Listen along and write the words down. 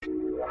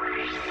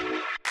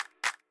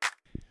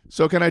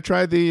So can I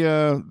try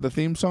the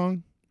theme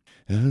song?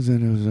 Panic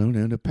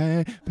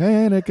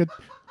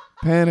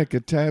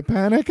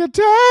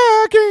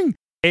attacking.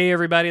 Hey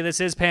everybody,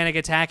 this is Panic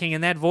Attacking,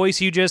 and that voice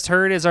you just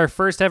heard is our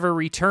first ever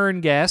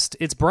return guest.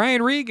 It's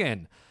Brian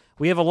Regan.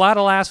 We have a lot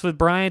of laughs with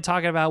Brian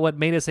talking about what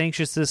made us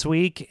anxious this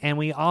week, and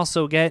we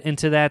also get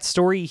into that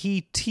story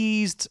he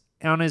teased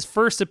on his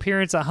first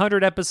appearance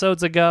 100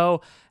 episodes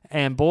ago,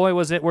 and boy,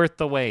 was it worth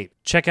the wait.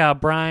 Check out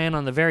Brian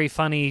on the very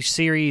funny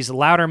series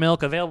Louder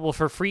Milk, available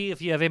for free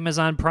if you have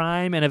Amazon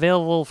Prime, and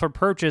available for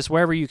purchase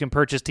wherever you can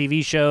purchase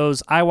TV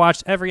shows. I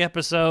watched every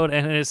episode,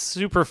 and it is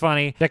super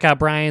funny. Check out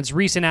Brian's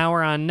recent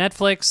hour on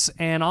Netflix,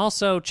 and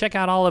also check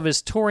out all of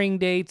his touring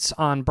dates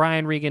on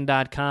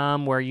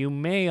brianregan.com, where you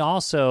may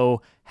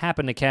also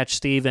happen to catch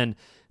Steven.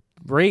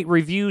 Rate,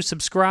 review,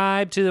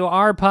 subscribe to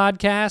our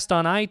podcast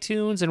on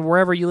iTunes and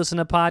wherever you listen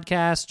to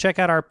podcasts. Check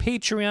out our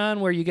Patreon,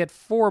 where you get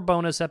 4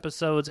 bonus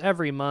episodes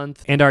every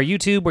month, and our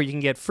YouTube, where you can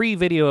get free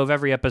video of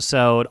every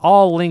episode.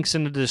 All links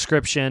in the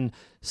description.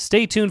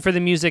 Stay tuned for the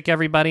music,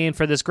 everybody, and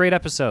for this great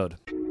episode.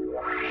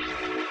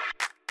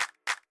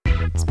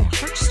 My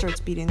heart starts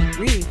beating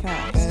really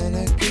fast. I'm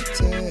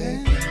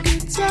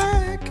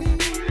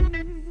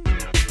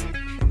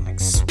like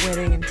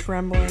sweating and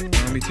trembling.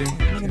 Me too.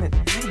 Am I gonna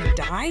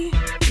die?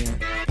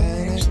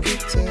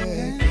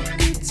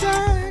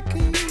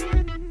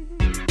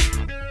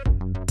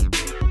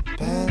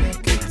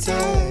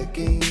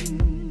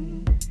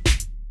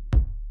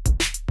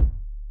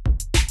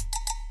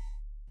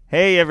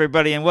 Hey,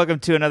 everybody, and welcome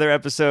to another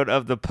episode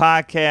of the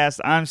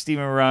podcast. I'm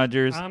Steven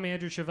Rogers. I'm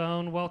Andrew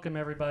Chavone. Welcome,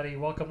 everybody.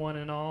 Welcome, one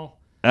and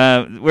all.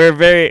 We're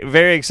very,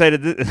 very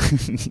excited. I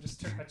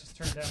just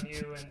turned down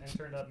you and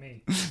turned up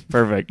me.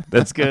 Perfect.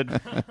 That's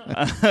good.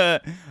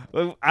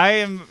 I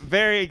am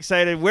very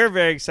excited. We're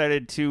very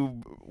excited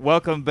to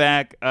welcome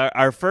back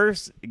our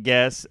first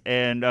guest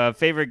and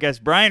favorite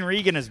guest. Brian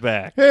Regan is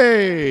back.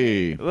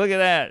 Hey. Look at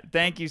that.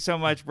 Thank you so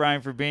much,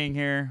 Brian, for being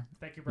here.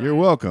 Thank you, Brian. You're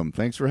welcome.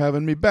 Thanks for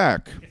having me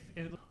back.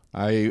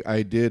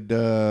 I did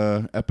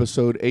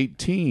episode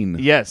 18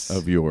 Yes.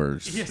 of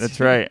yours. Yes. That's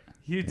right.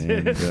 You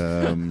did.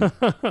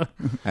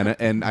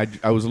 And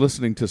I was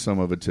listening to some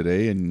of it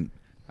today, and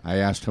I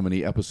asked how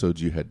many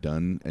episodes you had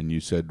done, and you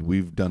said,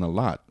 we've done a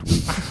lot.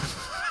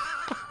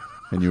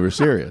 And you were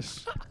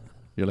serious.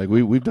 You're like,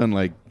 we've done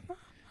like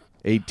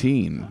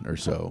 18 or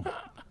so.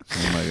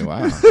 And I'm like,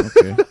 wow,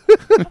 okay.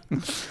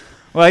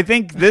 Well, I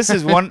think this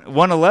is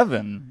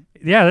 111.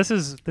 Yeah, this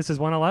is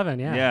 111,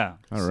 yeah. Yeah.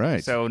 All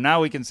right. So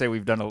now we can say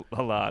we've done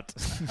a lot.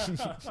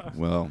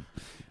 Well,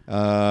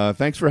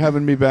 thanks for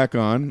having me back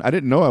on. I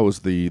didn't know I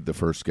was the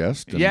first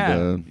guest. And,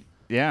 Yeah.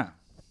 Yeah.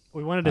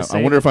 We wanted to say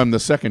I wonder if I'm the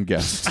second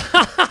guest.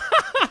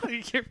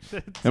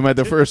 Am I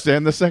the first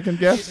and the second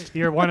guest?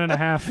 you're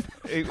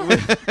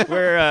 1.5.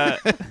 We're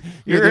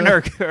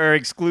you're our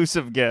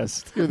exclusive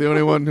guest. You're the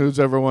only one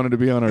who's ever wanted to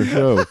be on our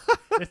show.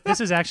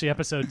 This is actually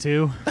episode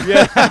 2.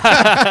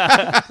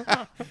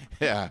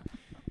 Yeah.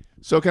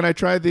 So can I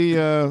try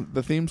the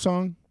theme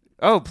song?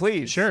 Oh,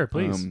 please. Sure,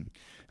 please.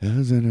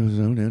 Panic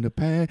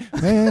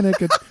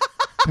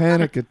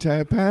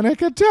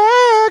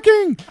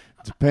attacking.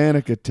 It's a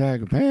panic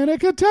attacking.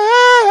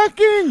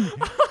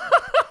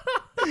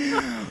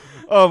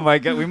 Oh my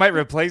God, we might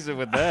replace it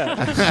with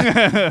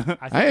that.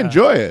 I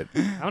enjoy it.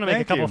 I'm going to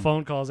make a couple you.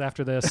 phone calls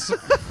after this.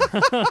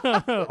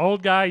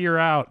 Old guy, you're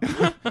out.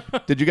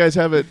 Did you guys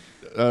have it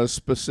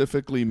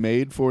specifically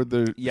made for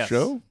the Yes.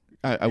 show?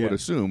 I would Yeah.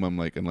 assume. I'm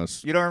like,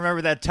 unless You don't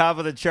remember that top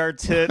of the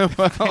charts hit?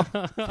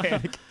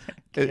 Panic.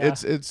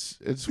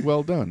 it's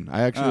well done.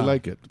 I actually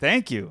like it.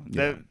 Thank you.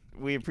 Yeah.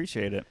 We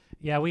appreciate it.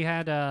 Yeah, we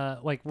had,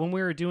 when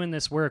we were doing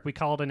this work, we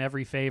called in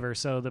every favor.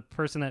 So the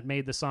person that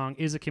made the song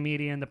is a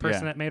comedian. The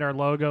person Yeah. that made our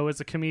logo is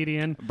a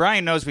comedian.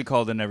 Brian knows we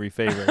called in every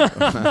favor.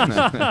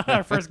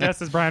 Our first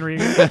guest is Brian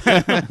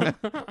Regan.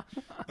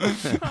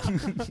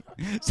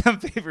 Some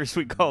favors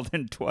we called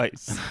in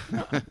twice. We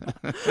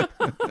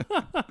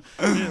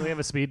have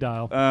a speed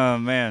dial. Oh,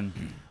 man.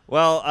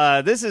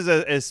 Well, this is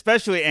an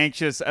especially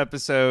anxious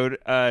episode.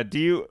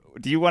 Do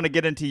you want to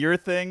get into your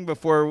thing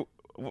before?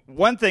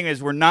 One thing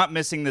is we're not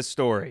missing this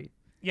story.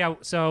 Yeah,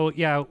 so,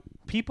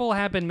 people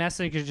have been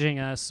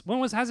messaging us.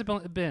 Has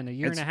it been? A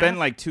year and a half? It's been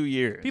like 2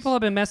 years. People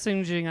have been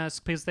messaging us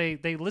because they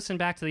listen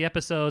back to the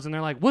episodes and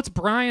they're like, what's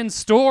Brian's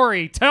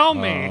story? Tell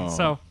me. Oh.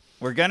 So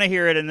We're going to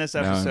hear it in this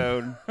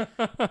episode.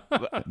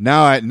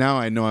 Now I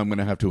know I'm going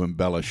to have to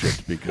embellish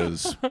it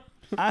because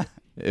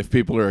if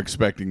people are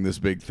expecting this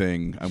big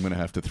thing, I'm going to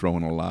have to throw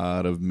in a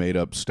lot of made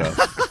up stuff.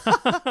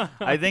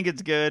 I think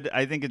it's good.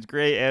 I think it's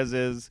great as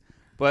is.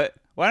 But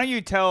why don't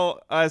you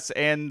tell us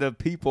and the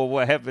people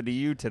what happened to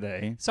you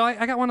today? So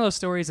I got one of those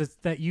stories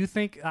that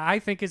I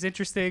think is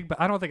interesting,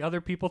 but I don't think other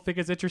people think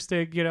is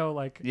interesting. You know,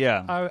 like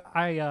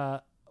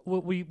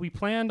we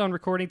planned on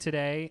recording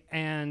today,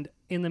 and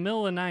in the middle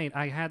of the night,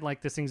 I had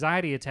like this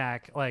anxiety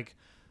attack. Like,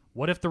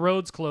 what if the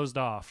road's closed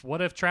off?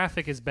 What if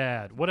traffic is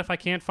bad? What if I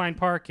can't find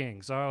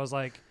parking? So I was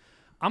like,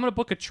 I'm going to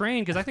book a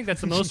train because I think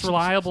that's the most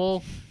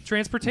reliable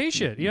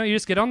transportation. You know, you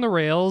just get on the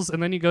rails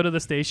and then you go to the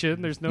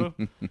station. There's no.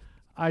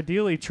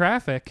 ideally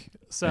traffic.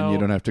 So And you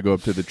don't have to go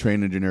up to the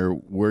train engineer.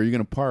 Where are you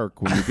going to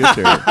park when you get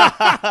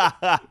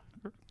there?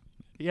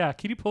 yeah,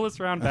 can you pull this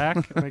around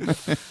back?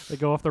 They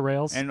go off the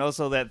rails. And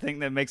also that thing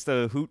that makes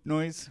the hoot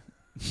noise.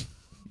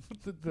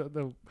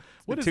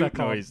 What is toot that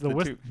called? noise, The the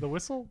whistle? toot. The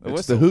whistle?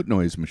 It's the hoot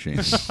noise machine.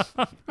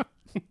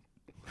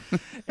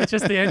 It's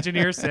just the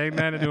engineer saying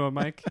that into a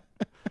mic.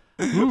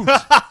 Hoot.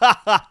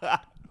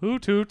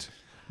 Hoot toot.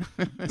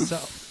 So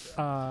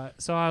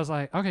I was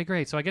like, okay,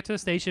 great. So I get to the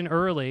station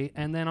early,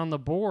 and then on the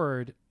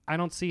board, I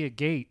don't see a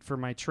gate for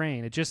my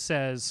train. It just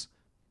says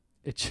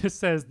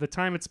the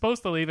time it's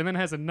supposed to leave, and then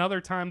has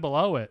another time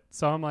below it.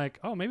 So I'm like,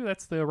 oh, maybe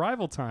that's the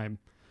arrival time.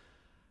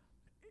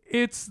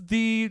 It's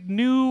the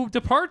new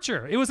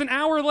departure. It was an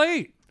hour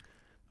late.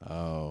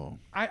 Oh.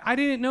 I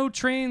didn't know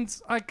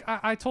trains.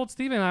 I told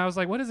Steven, I was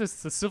like, what is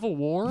this, the Civil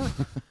War?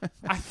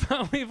 I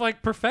thought we've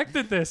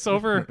perfected this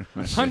over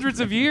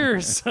hundreds of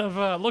years of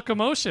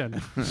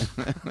locomotion.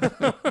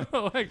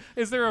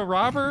 Is there a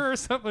robber or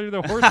something?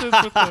 The horses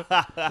with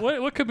the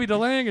what could be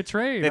delaying a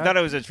train? They thought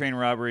it was a train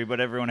robbery, but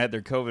everyone had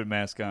their COVID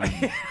mask on.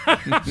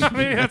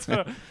 Maybe that's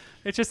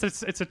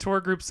it's a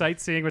tour group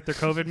sightseeing with their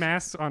COVID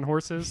masks on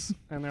horses,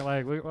 and they're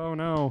like, oh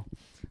no,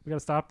 we got to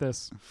stop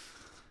this.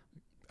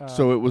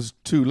 So it was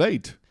too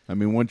late. I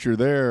mean, once you're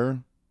there.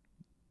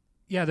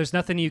 Yeah, there's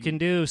nothing you can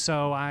do.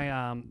 So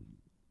I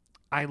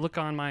look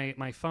on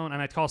my phone and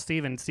I call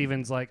Steven.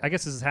 Steven's like, I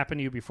guess this has happened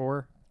to you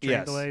before. Train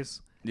Yes.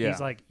 delays. Yeah. He's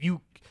like,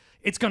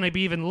 it's going to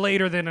be even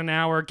later than an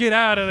hour. Get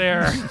out of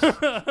there.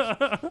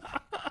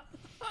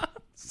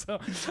 So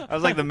I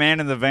was like the man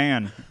in the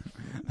van.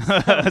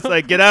 It's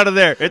like, get out of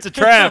there. It's a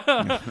trap.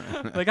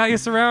 they got you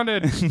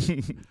surrounded.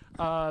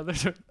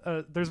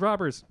 There's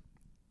robbers.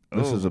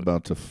 This is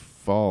about to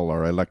fall,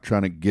 our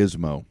electronic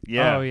gizmo.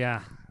 Yeah. Oh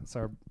yeah, it's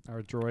our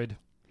droid.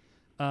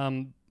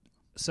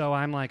 So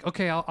I'm like,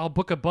 okay, I'll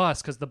book a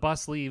bus because the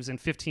bus leaves in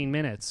 15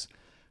 minutes.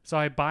 So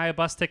I buy a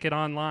bus ticket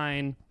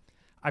online.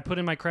 I put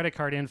in my credit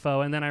card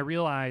info, and then I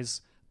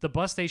realize the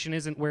bus station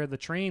isn't where the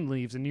train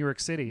leaves in New York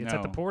City. It's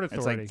at the No, Port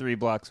Authority. It's like 3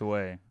 blocks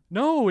away.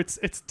 No, it's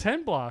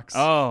 10 blocks.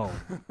 Oh.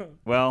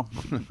 Well,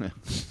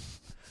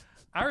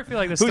 I already feel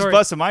like the whose story.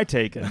 bus am I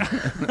taking?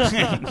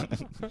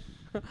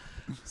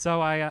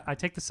 So I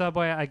take the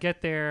subway. I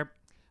get there.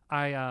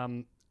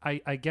 I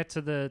get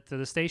to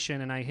the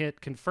station and I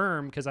hit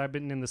confirm because I've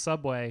been in the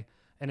subway,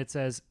 and it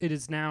says it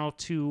is now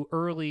too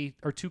early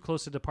or too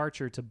close to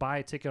departure to buy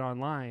a ticket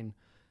online.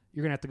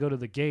 You're gonna have to go to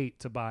the gate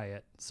to buy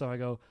it. So I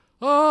go,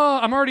 oh,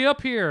 I'm already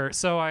up here.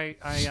 So I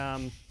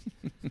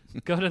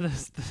go to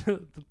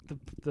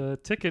the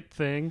ticket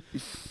thing.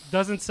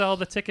 Doesn't sell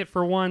the ticket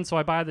for 1, so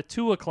I buy the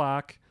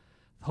 2:00.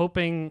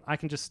 Hoping I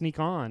can just sneak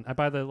on. I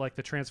buy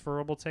the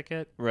transferable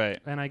ticket. Right.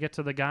 And I get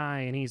to the guy,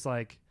 and he's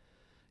like,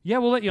 yeah,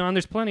 we'll let you on.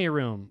 There's plenty of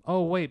room.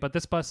 Oh, wait, but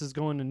this bus is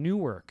going to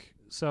Newark.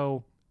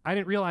 So I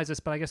didn't realize this,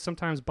 but I guess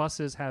sometimes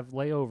buses have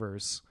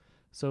layovers.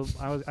 So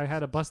I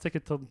had a bus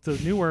ticket to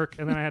Newark,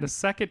 and then I had a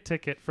second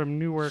ticket from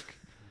Newark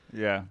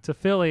Yeah. to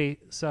Philly.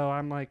 So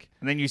I'm like...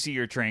 And then you see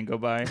your train go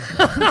by.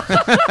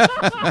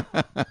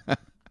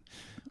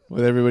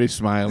 With everybody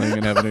smiling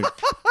and having a...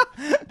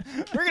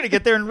 We're going to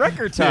get there in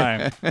record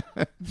time.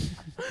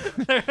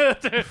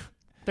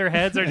 Their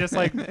heads are just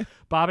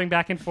bobbing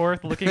back and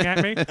forth looking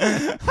at me.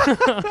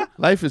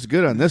 Life is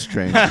good on this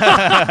train.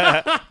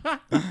 Oh,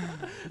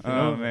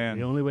 man.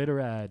 The only way to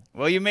ride.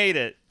 Well, you made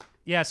it.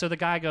 Yeah, so the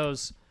guy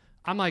goes,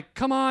 I'm like,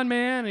 come on,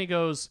 man. And he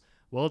goes,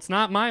 well, it's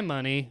not my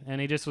money. And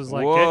he just was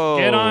like,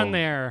 get on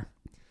there.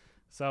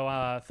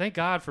 So thank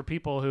God for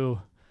people who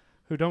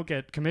don't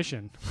get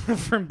commission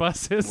from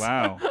buses.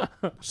 Wow.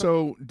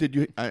 So did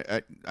you?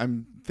 I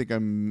think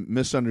I'm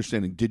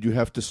misunderstanding. Did you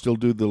have to still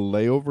do the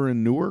layover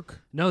in Newark?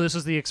 No, this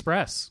was the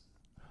Express.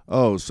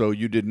 Oh, so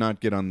you did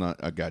not get on the...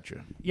 I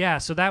gotcha. Yeah,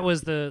 so that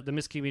was the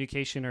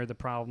miscommunication or the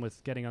problem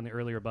with getting on the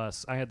earlier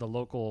bus. I had the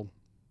local.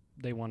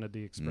 They wanted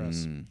the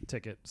Express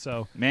ticket.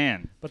 So,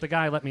 Man. but the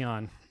guy let me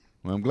on.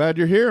 Well, I'm glad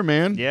you're here,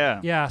 man.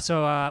 Yeah. Yeah,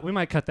 so we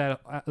might cut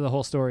that the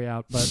whole story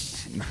out,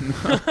 but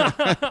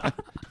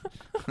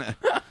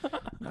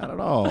Not at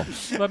all.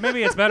 but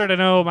maybe it's better to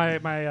know my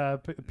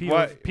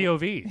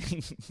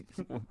POV.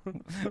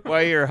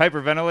 Why you're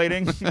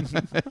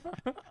hyperventilating?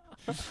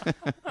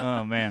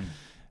 Oh, man.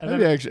 And That'd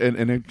be then- actually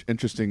an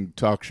interesting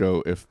talk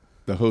show if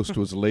the host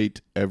was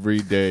late every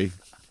day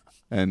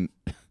and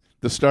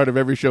the start of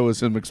every show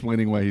is him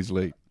explaining why he's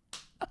late.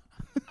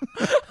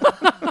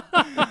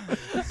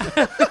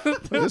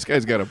 This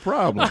guy's got a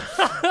problem.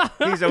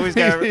 He's always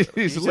got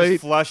He's just late.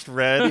 flushed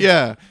red.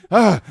 Yeah.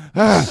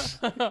 That's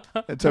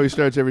how he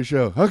starts every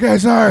show. Okay,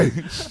 sorry.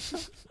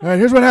 All right,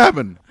 here's what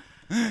happened.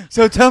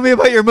 So tell me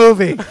about your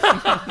movie.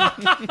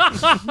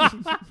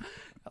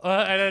 and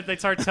then they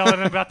start telling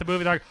him about the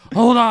movie. They're like,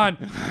 hold on,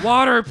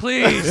 water,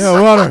 please.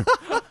 Yeah, water.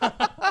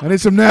 I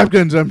need some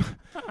napkins.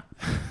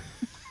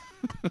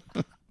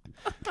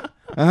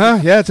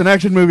 Yeah, it's an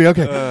action movie.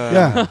 Okay.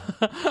 Yeah.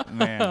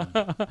 Man.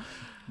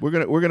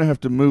 We're gonna have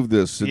to move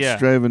this. It's Yeah.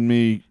 driving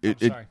me.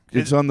 sorry.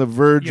 It's on the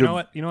verge You know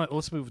what?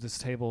 Let's move this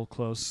table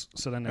close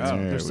so then There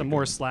there's some we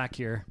more go. slack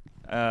here.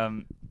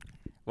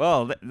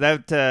 Well,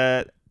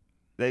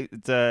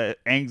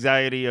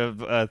 anxiety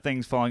of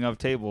things falling off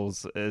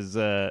tables is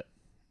a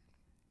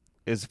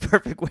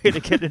perfect way to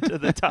get into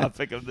the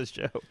topic of the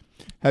show.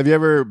 Have you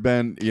ever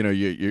been?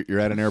 You're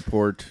at an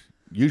airport.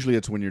 Usually,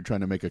 it's when you're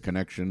trying to make a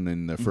connection,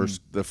 and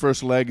the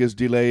first leg is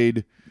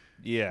delayed.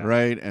 Yeah.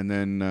 Right, and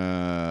then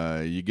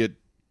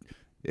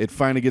it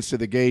finally gets to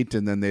the gate,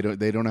 and then they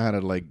don't know how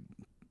to like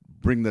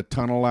bring the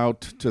tunnel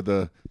out to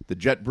the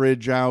jet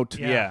bridge out.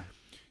 Yeah.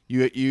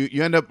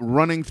 You end up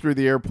running through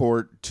the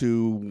airport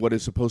to what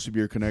is supposed to be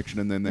your connection,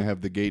 and then they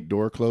have the gate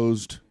door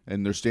closed,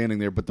 and they're standing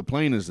there, but the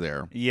plane is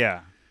there.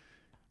 Yeah.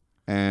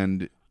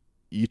 And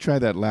you try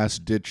that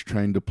last ditch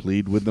trying to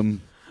plead with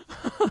them.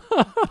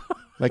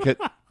 Like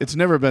it's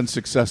never been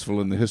successful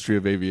in the history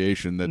of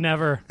aviation that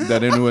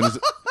anyone has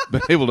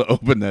been able to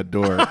open that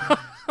door.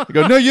 You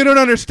go, no, you don't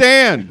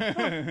understand.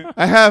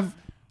 I have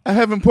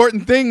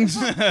important things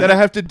that I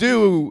have to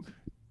do.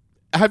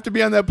 I have to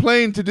be on that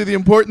plane to do the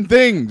important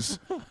things.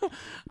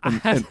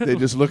 And they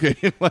just look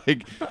at you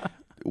like,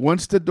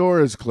 once the door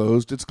is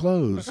closed, it's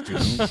closed. You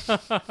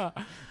know?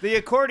 The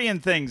accordion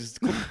thing's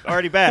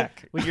already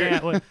back.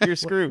 You're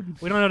screwed.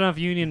 We don't have enough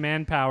union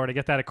manpower to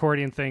get that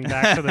accordion thing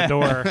back to the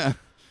door.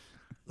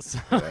 So,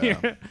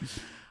 Yeah.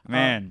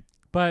 Man.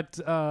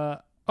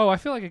 I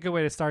feel like a good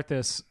way to start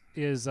this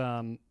is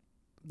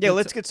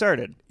Let's get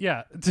started.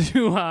 Yeah,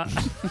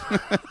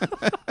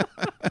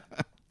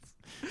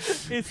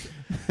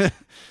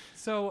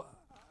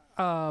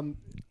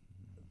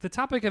 the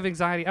topic of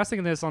anxiety, I was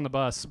thinking this on the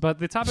bus, but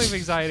the topic of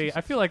anxiety,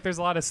 I feel like there's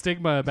a lot of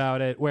stigma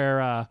about it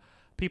where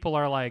people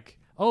are like,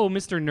 oh,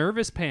 Mr.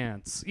 Nervous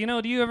Pants. You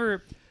know, do you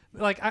ever,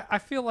 like, I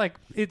feel like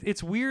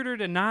it's weirder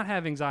to not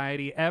have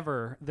anxiety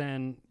ever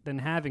than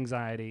have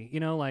anxiety. You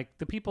know, like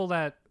the people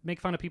that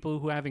make fun of people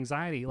who have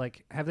anxiety,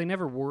 like, have they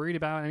never worried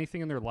about anything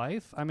in their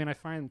life? I mean, I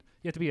find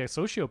you have to be a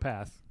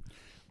sociopath.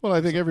 Well,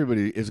 I think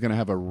everybody is going to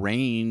have a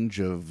range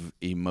of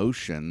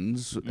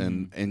emotions,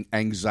 and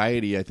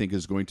anxiety, I think,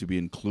 is going to be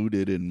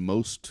included in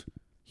most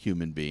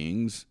human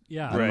beings.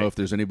 Yeah. I don't know if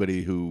there's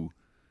anybody who,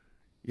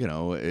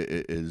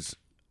 is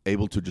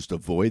able to just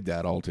avoid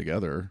that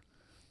altogether.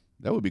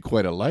 That would be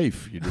quite a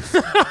life. You just,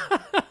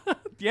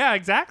 yeah,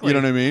 exactly. You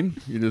know what I mean?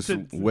 You just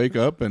wake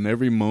up and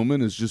every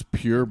moment is just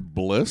pure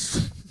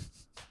bliss.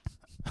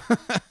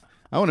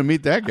 I want to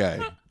meet that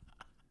guy.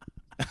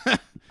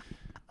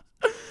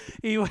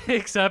 He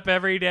wakes up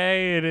every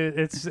day and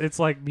it's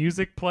like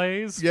music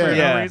plays for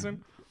no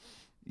reason.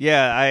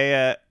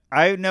 Yeah,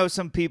 I know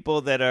some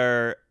people that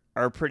are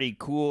pretty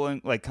cool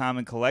and like calm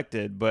and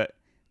collected, but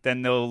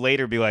then they'll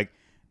later be like,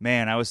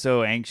 "Man, I was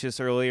so anxious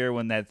earlier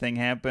when that thing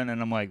happened,"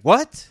 and I'm like,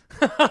 "What?"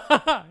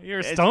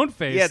 You're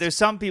stone-faced. Yeah, there's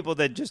some people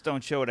that just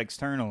don't show it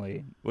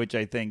externally, which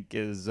I think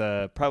is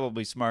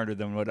probably smarter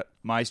than what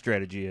my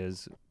strategy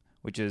is.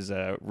 Which is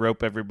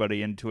rope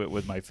everybody into it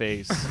with my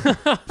face.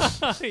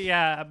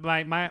 Yeah,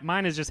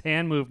 mine is just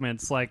hand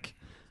movements, like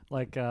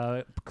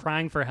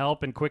crying for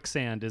help in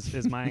quicksand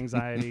is my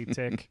anxiety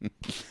tick.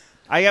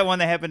 I got one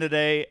that happened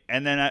today,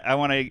 and then I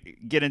want to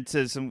get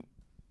into some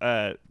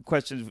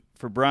questions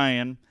for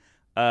Brian.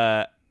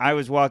 I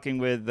was walking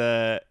with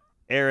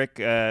Eric,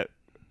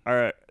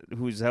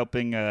 who's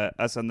helping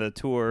us on the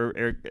tour.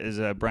 Eric is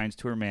Brian's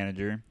tour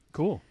manager.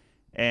 Cool.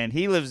 And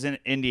he lives in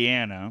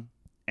Indiana.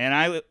 And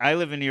I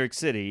live in New York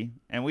City,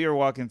 and we were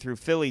walking through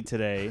Philly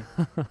today,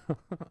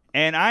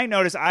 and I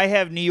noticed I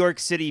have New York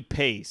City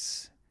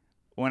pace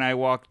when I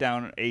walk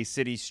down a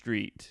city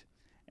street,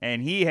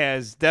 and he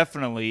has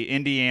definitely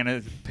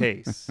Indiana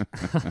pace.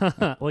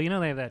 Well, you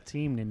know they have that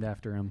team named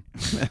after him.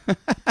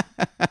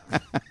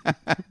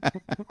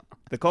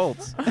 The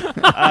Colts.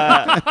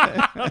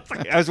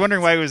 I was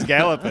wondering why he was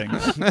galloping.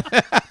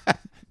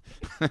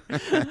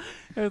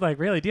 I was like,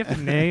 really? Do you have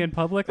to neigh in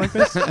public like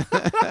this?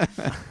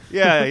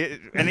 Yeah.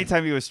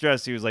 Anytime he was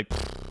stressed, he was like,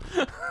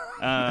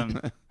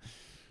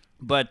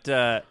 but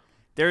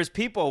there's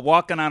people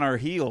walking on our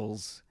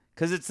heels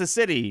because it's the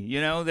city,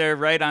 they're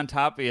right on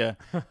top of you.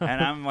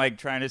 And I'm like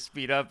trying to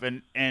speed up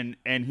and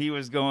he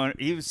was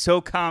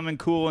so calm and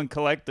cool and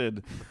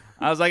collected.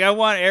 I was like, I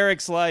want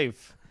Eric's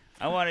life.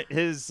 I want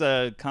his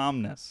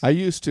calmness. I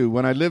used to,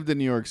 when I lived in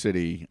New York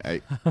City,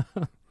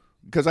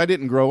 because I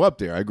didn't grow up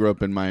there. I grew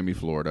up in Miami,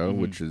 Florida,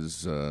 which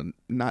is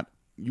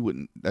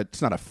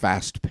that's not a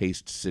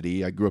fast-paced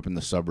city. I grew up in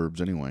the suburbs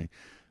anyway.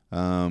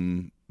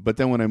 But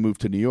then when I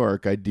moved to New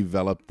York, I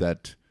developed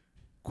that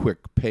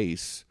quick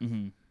pace.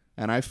 Mm-hmm.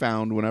 And I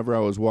found whenever I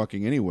was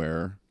walking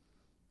anywhere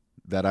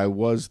that I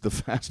was the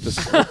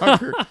fastest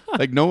walker.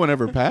 Like no one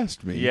ever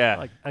passed me.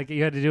 Yeah. Like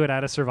you had to do it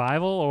out of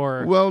survival,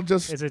 or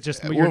is it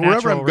just your wherever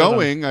natural I'm rhythm?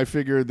 going, I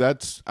figure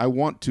I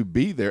want to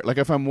be there. Like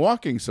if I'm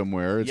walking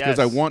somewhere, it's because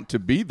I want to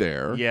be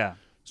there. Yeah.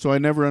 So I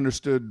never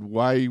understood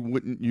why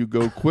wouldn't you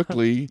go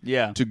quickly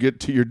to get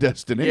to your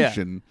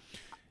destination.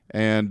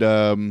 Yeah.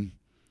 And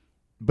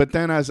but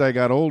then as I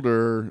got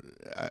older,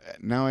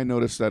 now I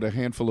notice that a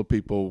handful of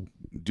people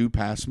do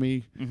pass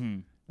me.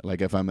 Mm-hmm.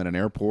 Like if I'm at an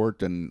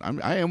airport and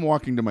I am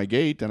walking to my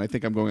gate and I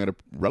think I'm going at a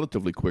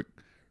relatively quick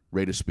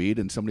rate of speed,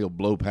 and somebody will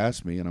blow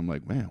past me, and I'm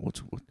like, man,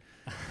 what's with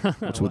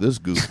this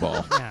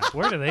goofball? Yeah,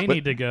 where do they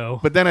need to go?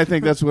 But then I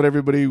think that's what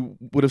everybody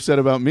would have said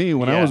about me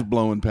when I Yeah. was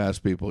blowing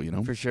past people,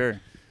 For sure.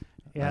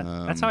 Yeah,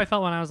 that's how I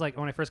felt when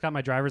I first got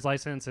my driver's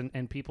license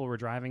and people were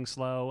driving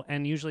slow,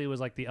 and usually it was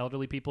like the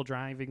elderly people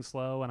driving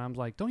slow, and I'm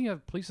like, don't you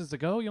have places to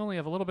go? You only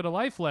have a little bit of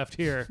life left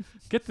here.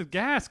 Get the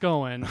gas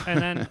going.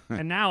 And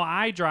now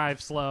I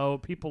drive slow.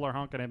 People are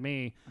honking at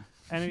me,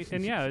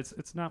 and yeah,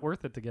 it's not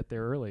worth it to get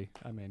there early.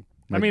 I mean,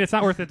 it's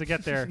not worth it to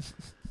get there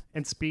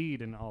and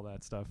speed and all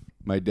that stuff.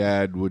 My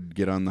dad would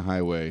get on the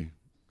highway.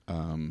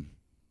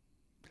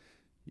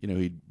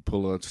 He'd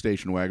pull a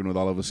station wagon with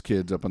all of his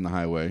kids up on the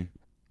highway.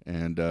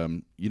 And,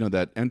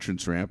 that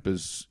entrance ramp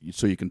is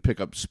so you can pick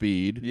up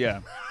speed.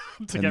 Yeah.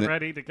 to get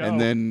ready to go. And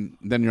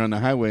then you're on the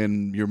highway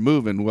and you're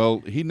moving. Well,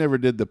 he never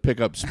did the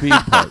pick up speed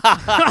part.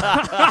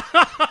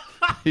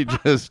 He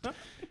just,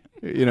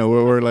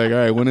 we're like, all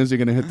right, when is he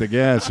going to hit the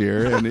gas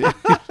here? And like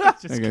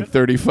a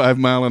 35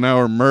 mile an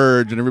hour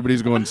merge and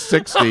everybody's going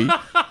 60.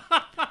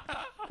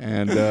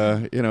 And,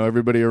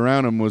 everybody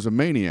around him was a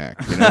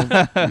maniac. He's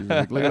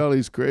like, look at all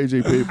these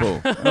crazy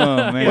people.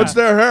 Oh, man. What's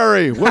their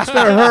hurry? What's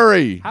their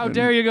hurry? How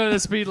dare you go to the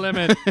speed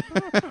limit?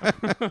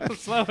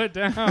 Slow it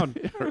down.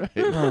 Right.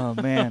 Oh,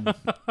 man.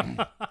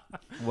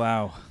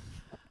 Wow.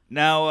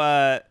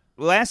 Now,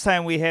 last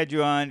time we had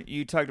you on,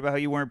 you talked about how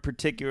you weren't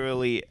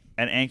particularly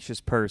an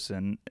anxious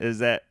person. Is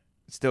that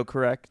still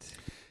correct?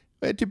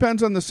 It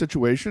depends on the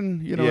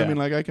situation. Yeah.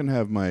 I can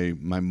have my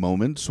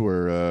moments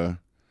where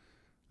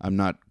I'm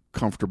not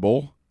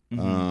comfortable.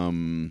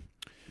 Mm-hmm.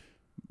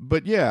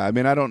 But yeah, I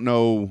don't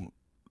know.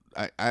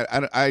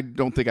 I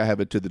don't think I have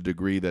it to the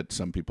degree that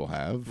some people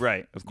have.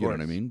 Right, of course. You know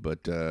what I mean?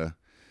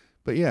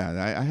 But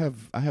yeah,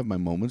 I have my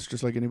moments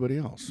just like anybody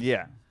else.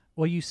 Yeah.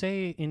 Well, you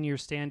say in your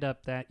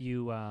stand-up that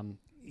you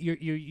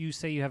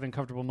say you have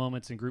uncomfortable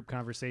moments in group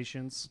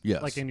conversations.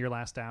 Yes. Like in your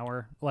last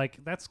hour.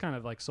 Like that's kind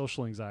of like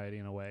social anxiety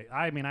in a way.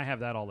 I have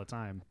that all the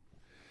time.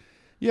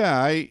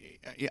 Yeah,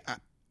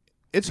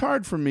 it's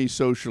hard for me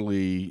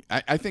socially.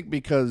 I think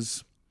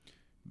because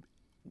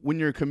when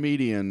you're a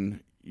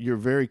comedian, you're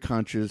very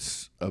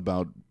conscious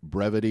about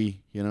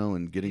brevity,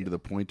 and getting to the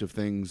point of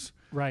things.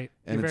 Right.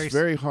 And You're it's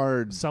very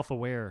hard.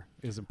 Self-aware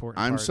is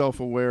important. I'm part.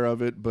 self-aware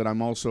of it, but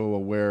I'm also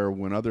aware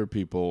when other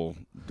people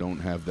don't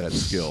have that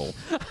skill.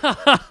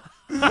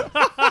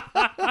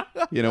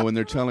 When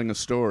they're telling a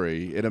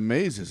story, it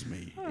amazes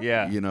me.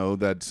 Yeah.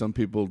 That some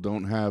people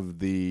don't have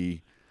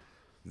the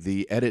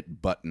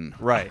edit button.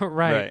 Right.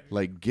 Right.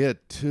 Like,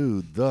 get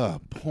to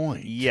the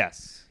point.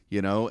 Yes.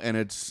 And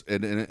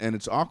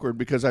it's awkward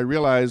because I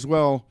realize,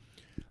 well,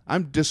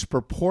 I'm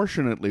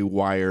disproportionately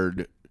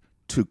wired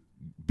to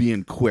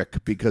being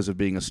quick because of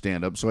being a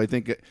stand-up. So I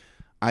think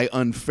I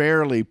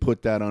unfairly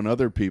put that on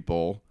other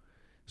people.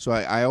 So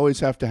I always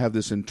have to have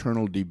this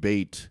internal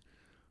debate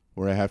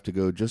where I have to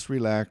go, just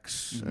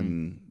relax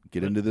and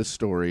get into this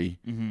story,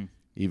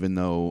 even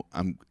though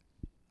I'm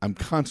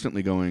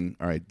constantly going,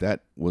 all right,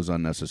 that was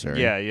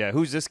unnecessary. Yeah.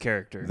 Who's this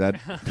character? That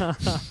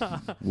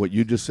what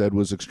you just said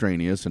was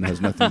extraneous and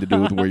has nothing to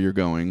do with where you're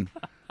going.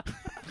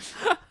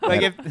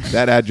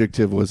 That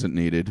adjective wasn't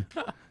needed.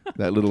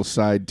 That little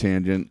side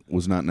tangent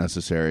was not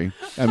necessary.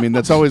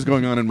 That's always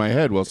going on in my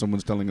head while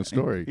someone's telling a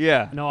story.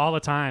 Yeah. No, all the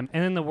time.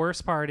 And then the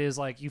worst part is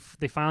like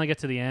they finally get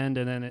to the end,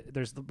 and then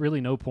there's really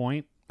no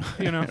point,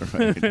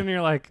 Right. And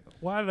you're like,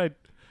 why did I?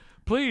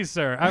 Please,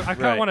 sir, I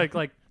kind of want to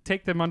like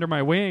take them under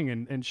my wing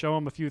and show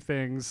them a few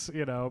things.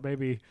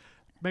 Maybe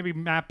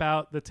map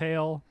out the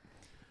tale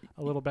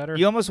a little better.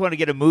 You almost want to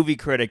get a movie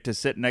critic to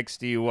sit next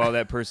to you while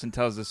that person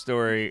tells the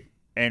story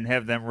and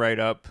have them write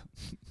up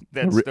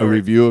that story. A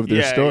review of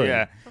their story.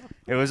 Yeah.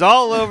 It was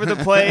all over the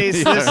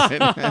place.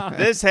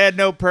 This had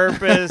no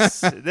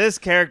purpose. This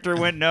character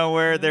went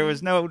nowhere. There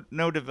was no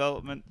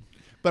development.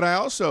 But I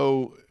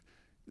also,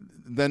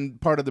 then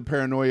part of the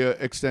paranoia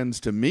extends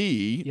to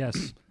me.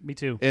 Yes, me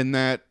too. In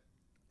that,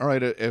 all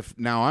right, if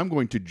now I'm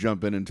going to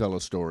jump in and tell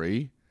a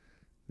story,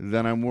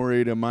 then I'm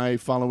worried, am I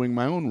following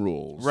my own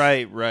rules?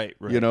 Right.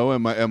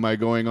 Am I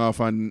going off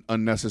on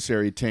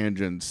unnecessary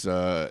tangents?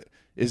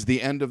 Is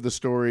the end of the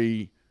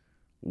story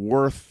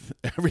worth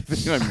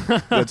everything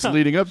that's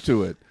leading up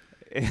to it?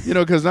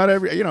 Because not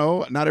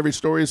every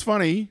story is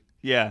funny.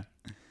 Yeah.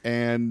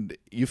 And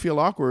you feel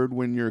awkward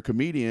when you're a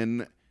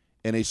comedian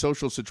in a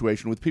social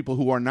situation with people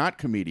who are not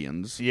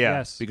comedians. Yeah.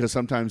 Yes. Because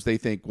sometimes they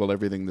think, well,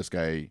 everything this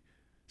guy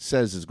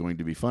says is going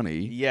to be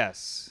funny.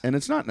 Yes. And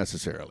it's not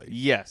necessarily.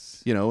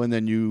 Yes. And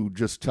then you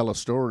just tell a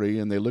story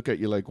and they look at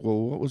you like, well,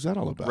 what was that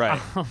all about?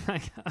 Right. Oh my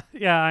God.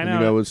 Yeah, I know.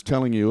 And I was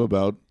telling you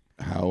about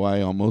how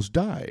I almost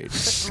died.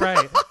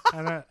 Right.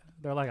 And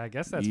they're like, I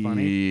guess that's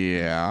funny.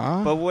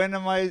 Yeah. But when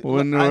am I?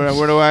 Where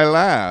do I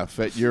laugh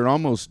at your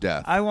almost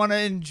death? I want to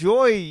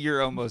enjoy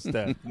your almost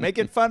death. Make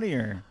it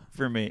funnier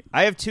for me.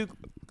 I have two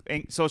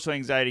social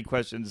anxiety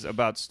questions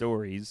about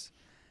stories.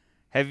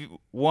 Have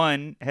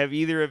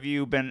either of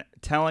you been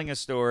telling a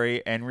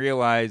story and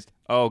realized,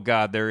 oh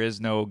God, there is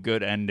no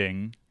good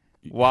ending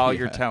while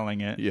you're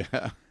telling it?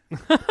 Yeah.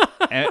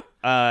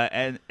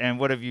 And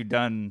what have you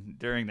done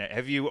during that?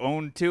 Have you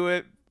owned to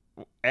it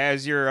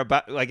as you're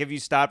about? Like, have you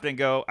stopped and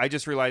go, I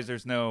just realized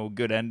there's no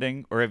good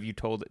ending, or have you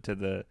told it to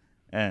the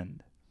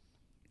end?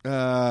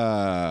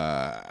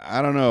 I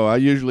don't know. I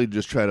usually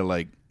just try to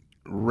like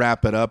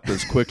wrap it up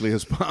as quickly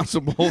as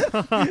possible.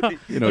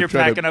 You're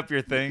packing up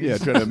your things. Yeah,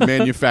 try to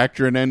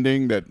manufacture an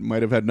ending that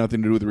might have had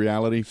nothing to do with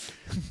reality.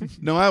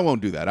 No, I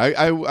won't do that.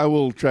 I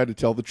will try to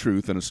tell the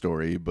truth in a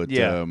story, but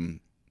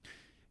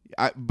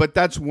but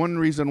that's one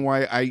reason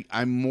why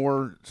I'm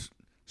more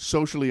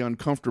socially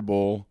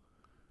uncomfortable.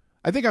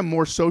 I think I'm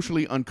more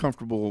socially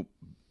uncomfortable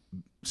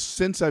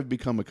since I've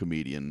become a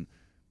comedian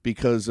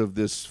because of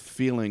this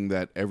feeling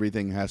that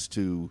everything has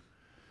to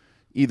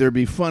either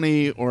be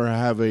funny or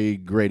have a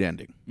great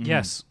ending.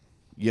 Yes.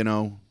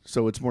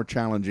 So it's more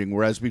challenging.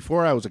 Whereas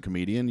before I was a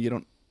comedian, you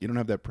don't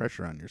have that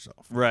pressure on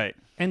yourself. Right.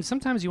 And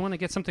sometimes you want to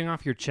get something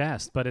off your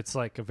chest, but it's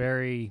like a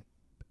very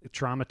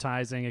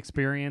traumatizing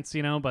experience,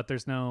 but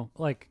there's no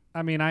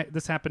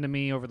this happened to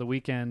me over the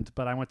weekend,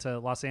 but I went to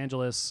Los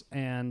Angeles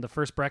and the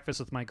first breakfast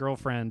with my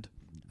girlfriend.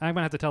 I'm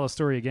gonna have to tell a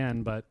story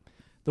again, but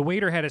the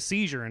waiter had a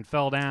seizure and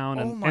fell down,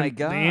 and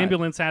the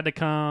ambulance had to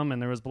come,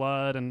 and there was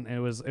blood, and I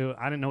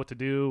didn't know what to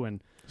do.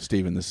 And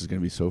Steven, this is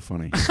gonna be so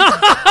funny.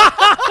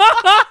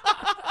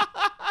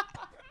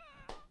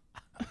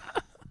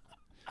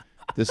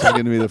 This is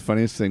gonna be the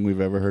funniest thing we've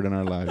ever heard in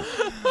our lives.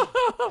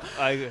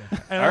 All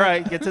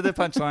right, get to the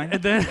punchline.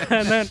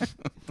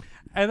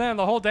 And then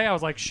the whole day I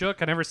was like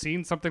shook. I never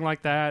seen something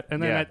like that.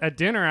 And then at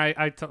dinner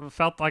I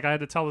felt like I had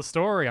to tell the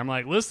story. I'm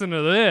like, listen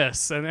to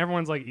this, and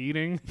everyone's like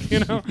eating,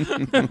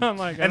 I'm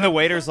like, and the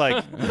waiter's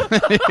like,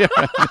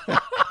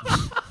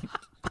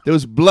 there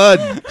was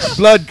blood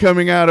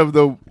coming out of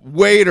the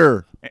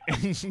waiter.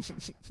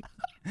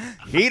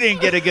 He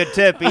didn't get a good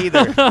tip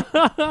either.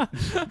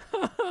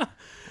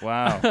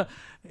 Wow.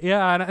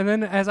 Yeah, and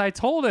then as I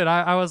told it,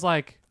 I was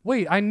like,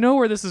 wait, I know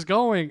where this is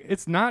going.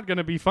 It's not going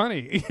to be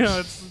funny.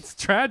 It's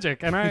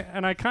tragic. And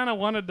I kind of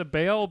wanted to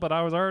bail, but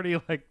I was already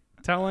like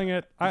telling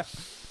it.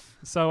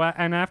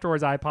 And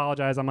afterwards I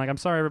apologized. I'm like, I'm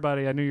sorry,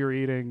 everybody. I knew you were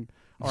eating,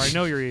 or I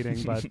know you're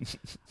eating, but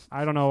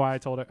I don't know why I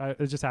told it.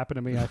 It just happened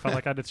to me. I felt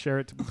like I had to share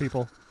it to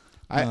people.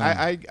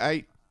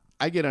 I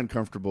get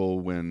uncomfortable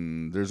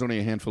when there's only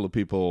a handful of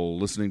people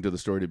listening to the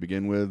story to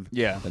begin with.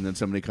 Yeah. And then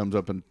somebody comes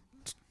up and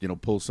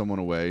pulls someone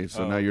away.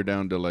 So now you're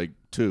down to like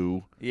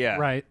 2. Yeah.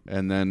 Right.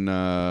 And then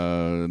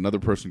another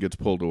person gets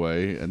pulled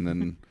away, and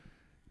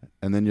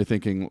then you're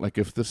thinking, like,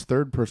 if this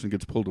third person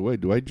gets pulled away,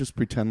 do I just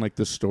pretend like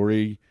this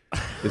story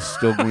is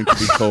still going to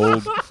be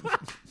told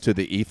to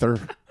the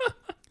ether?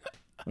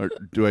 Or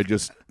do I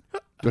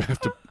have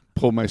to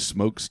pull my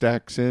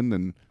smokestacks in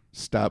and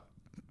stop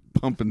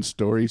pumping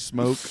story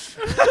smoke?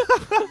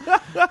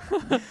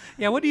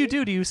 Yeah, what do you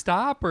do? Do you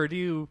stop, or do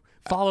you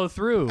follow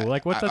through?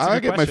 Like, what's I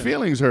get my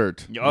feelings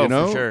hurt. Oh,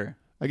 for sure.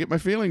 I get my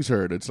feelings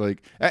hurt. It's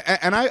like,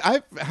 and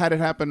I've had it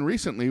happen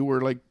recently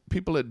where like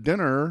people at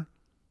dinner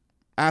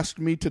asked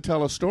me to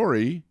tell a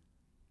story,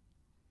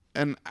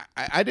 and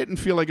I didn't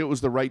feel like it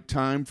was the right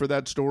time for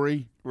that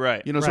story.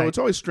 Right. So it's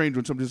always strange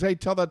when somebody says, "Hey,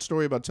 tell that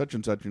story about such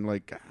and such," and you're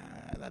like,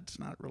 that's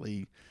not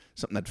really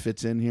something that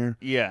fits in here.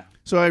 Yeah.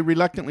 So I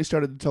reluctantly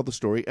started to tell the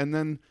story, and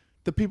then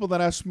the people that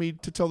asked me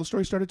to tell the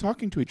story started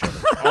talking to each other.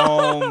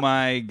 Oh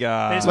my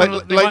God!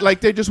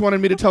 Like they just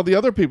wanted me to tell the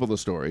other people the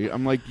story.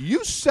 I'm like,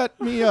 you set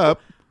me up.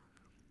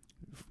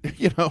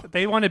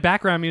 They wanted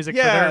background music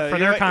for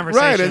their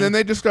conversation, right? And then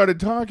they just started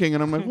talking,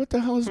 and I'm like, what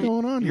the hell is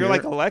going on here? You're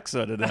like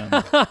Alexa to them.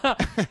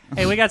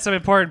 Hey, we got some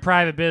important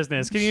private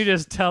business. Can you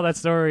just tell that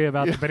story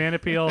about the banana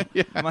peel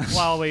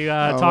while we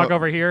talk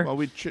over here? While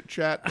we chit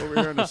chat over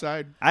here on the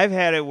side. I've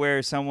had it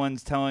where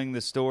someone's telling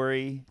the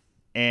story,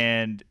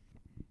 and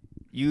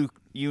you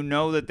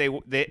know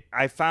that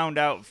I found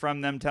out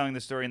from them telling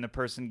the story and the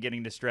person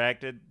getting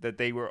distracted that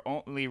they were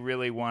only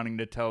really wanting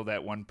to tell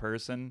that one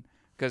person.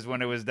 Because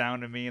when it was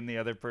down to me and the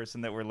other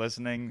person that were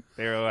listening,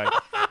 they were like,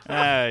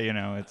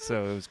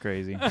 it was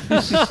crazy. And you're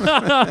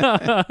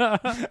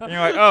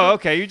like, oh,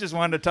 okay, you just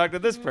wanted to talk to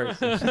this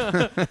person.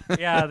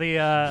 Yeah,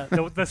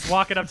 this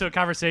walking up to a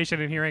conversation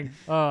and hearing,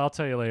 oh, I'll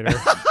tell you later.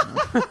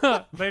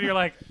 Then you're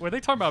like, were they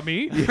talking about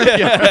me?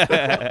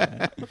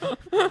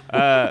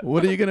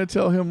 What are you going to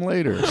tell him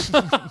later?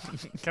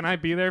 Can I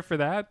be there for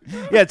that?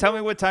 Yeah, tell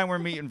me what time we're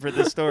meeting for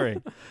this story.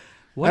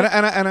 And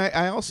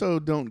I also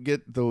don't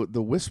get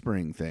the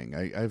whispering thing.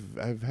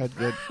 I've had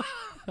that.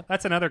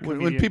 That's another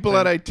when people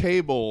at a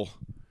table,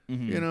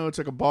 it's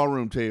like a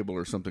ballroom table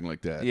or something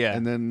like that. Yeah.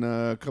 And then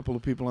a couple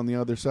of people on the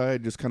other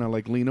side just kind of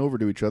like lean over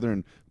to each other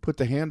and put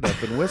the hand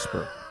up and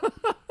whisper.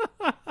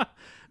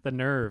 The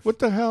nerve. What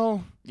the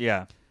hell?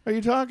 Yeah. Are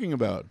you talking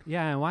about?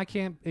 Yeah, and why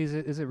can't is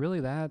it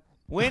really that?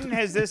 When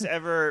has this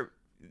ever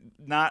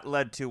not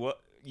led to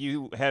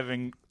you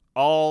having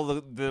all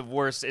the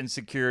worst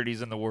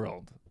insecurities in the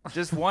world?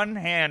 Just one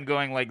hand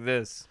going like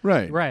this.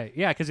 Right.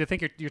 Yeah, because you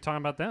think you're talking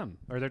about them,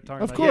 or they're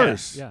talking. Of about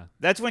course. Yeah.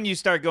 That's when you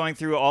start going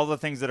through all the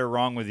things that are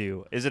wrong with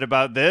you. Is it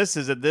about this?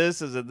 Is it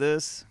this? Is it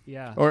this?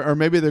 Yeah. Or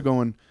maybe they're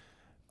going,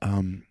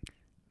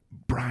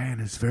 Brian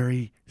is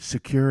very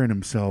secure in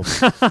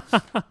himself,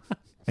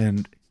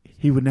 and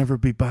he would never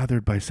be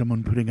bothered by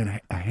someone putting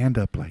a hand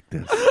up like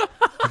this.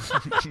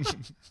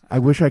 I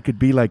wish I could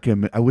be like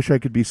him. I wish I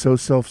could be so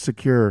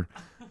self-secure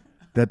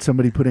that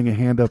somebody putting a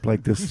hand up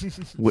like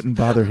this wouldn't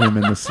bother him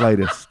in the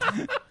slightest.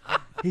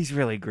 He's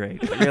really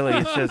great. Really,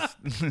 it's just...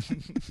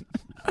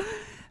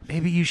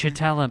 Maybe you should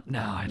tell him.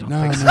 No, I don't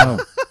think so.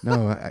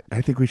 No.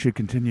 I think we should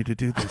continue to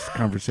do this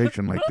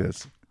conversation like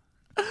this.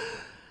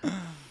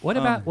 What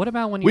about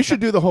when you... We should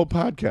do the whole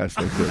podcast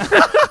like this,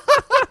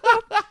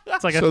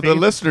 It's like a so the theme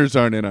listeners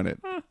aren't in on it.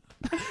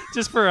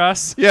 just for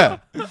us. Yeah.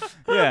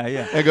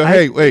 Yeah. I go,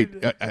 hey, wait.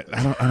 I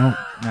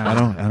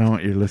don't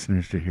want your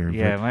listeners to hear.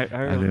 Yeah, but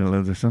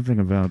there's something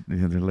about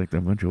they're like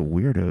a bunch of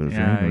weirdos.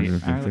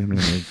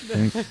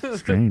 Yeah,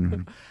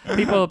 Strange.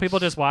 People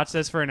just watch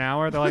this for an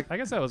hour. They're like, I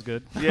guess that was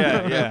good.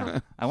 yeah.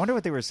 I wonder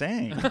what they were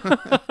saying.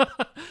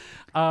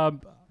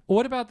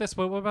 What about this?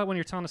 What about when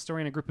you're telling a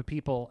story in a group of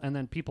people and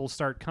then people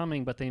start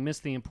coming, but they miss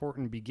the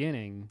important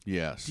beginning?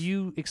 Yes. Do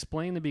you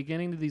explain the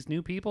beginning to these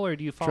new people, or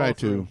do you follow Try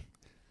through?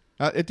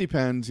 to. It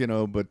depends,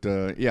 but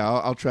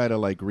I'll try to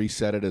like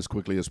reset it as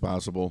quickly as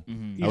possible.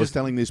 Mm-hmm. I was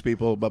telling these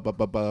people,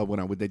 when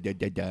I would, But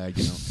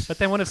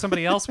then what if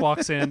somebody else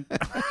walks in?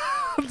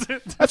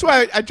 That's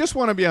why I just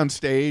want to be on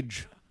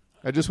stage.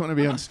 I just want to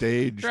be on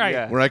stage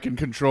Right. where I can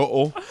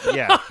control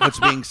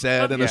what's being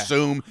said and Yeah.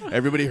 assume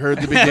everybody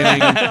heard the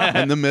beginning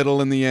and the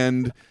middle and the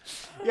end.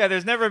 Yeah,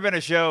 there's never been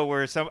a show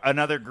where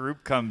another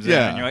group comes in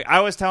Yeah. and you're like,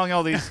 I was telling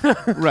all these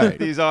Right.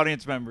 these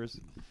audience members.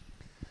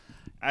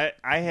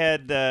 I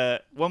had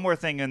one more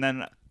thing, and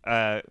then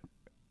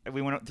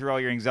we went through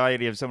all your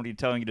anxiety of somebody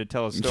telling you to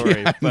tell a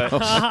story. But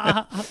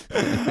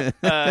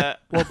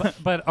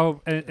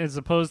as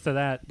opposed to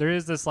that, there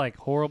is this like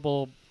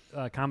horrible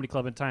comedy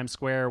club in Times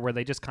Square where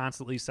they just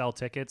constantly sell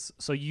tickets.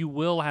 So you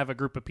will have a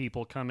group of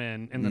people come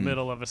in the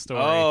middle of a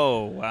story.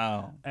 Oh,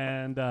 wow.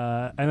 And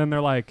then they're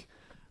like,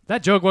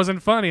 that joke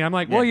wasn't funny. I'm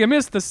like, well, you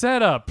missed the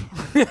setup.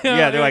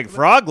 Yeah, they're like,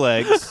 frog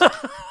legs.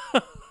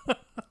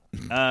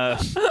 I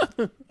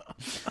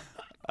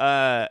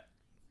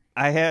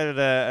had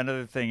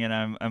another thing,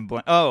 and I'm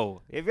blank.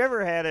 Oh, have you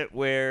ever had it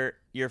where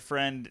your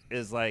friend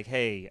is like,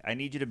 hey, I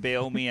need you to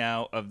bail me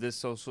out of this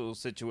social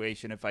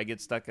situation if I get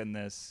stuck in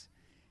this?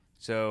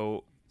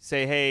 So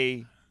say,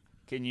 hey,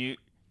 can you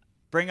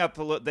bring up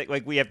a little,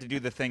 like we have to do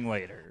the thing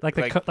later. Like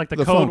the the code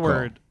phone call.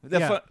 word.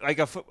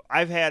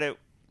 I've had it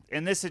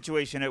in this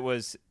situation. It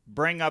was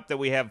bring up that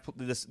we have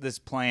this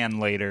plan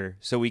later,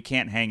 so we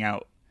can't hang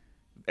out.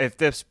 If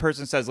this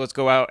person says let's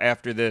go out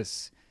after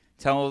this,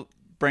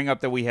 bring up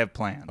that we have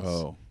plans.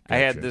 Oh, I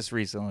had gotcha. this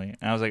recently,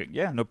 and I was like,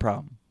 yeah, no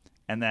problem.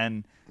 And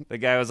then the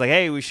guy was like,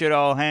 hey, we should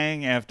all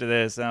hang after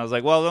this, and I was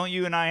like, well, don't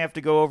you and I have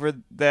to go over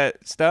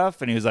that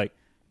stuff? And he was like,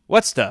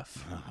 what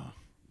stuff?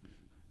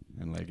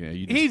 And like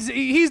you just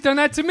He's done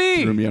that to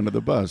me. threw me under the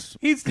bus.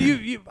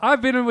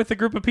 I've been in with a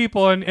group of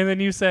people, and then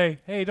you say,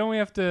 hey, don't we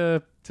have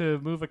to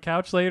move a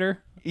couch later?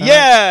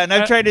 Yeah, and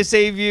I've tried to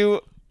save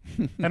you.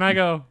 And I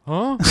go,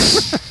 huh?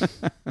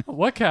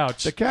 What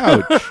couch? The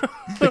couch.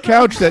 The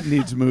couch that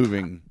needs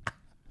moving.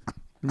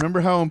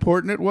 Remember how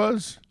important it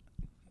was?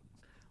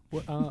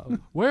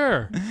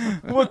 Where?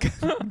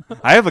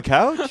 I have a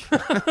couch?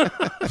 I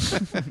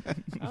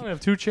only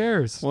have 2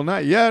 chairs. Well,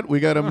 not yet.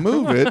 We got to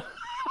move it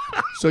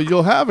so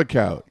you'll have a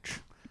couch.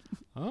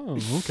 Oh,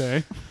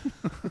 okay.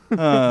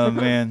 Oh,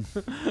 man.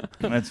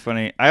 That's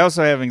funny. I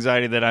also have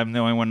anxiety that I'm the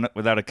only one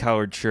without a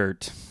collared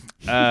shirt.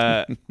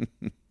 I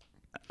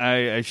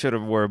should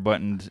have wore a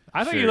buttoned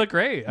I think shirt. you look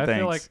great. I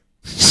feel like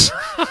Thanks.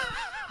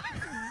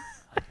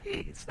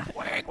 he's not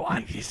wearing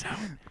one. He's not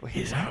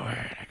wearing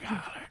a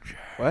collared shirt.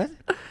 What?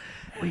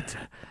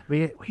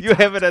 We You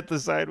have it at the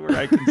side where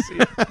I can see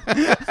it.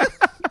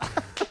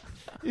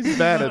 He's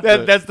bad at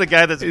That's the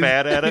guy that's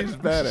bad at it. He's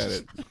bad at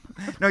it.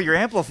 No, you're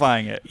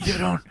amplifying it. You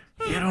don't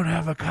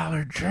have a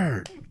collared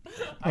shirt.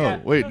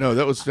 Oh, wait, no,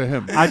 that was to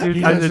him. I do.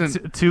 He I did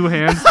doesn't- 2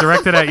 hands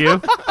directed at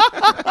you.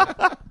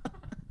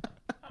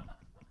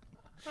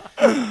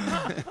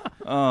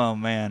 Oh,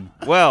 man.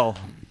 Well,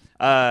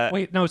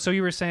 Wait, no. So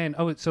you were saying,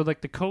 so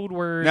like the code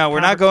word. no,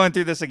 we're not going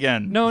through this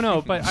again.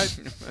 No, but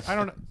I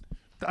don't know.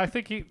 I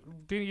think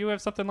do you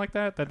have something like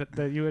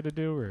that you had to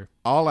do, or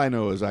All I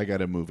know is I got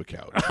to move a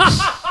couch.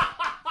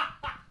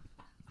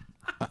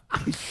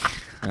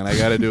 And I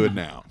got to do it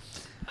now.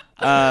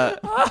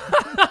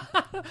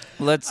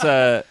 Let's.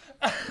 oh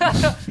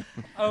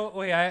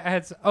wait, I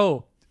had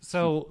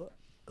so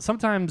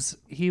sometimes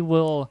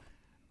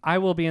I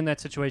will be in that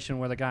situation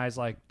where the guy's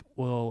like,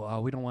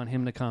 well, we don't want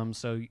him to come,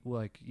 so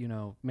like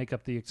make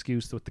up the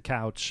excuse with the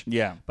couch.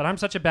 Yeah. But I'm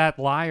such a bad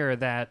liar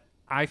that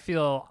I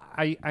feel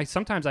I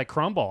sometimes I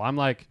crumble. I'm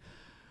like,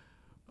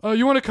 oh,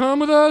 you want to come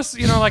with us?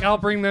 Like I'll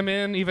bring them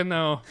in, even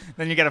though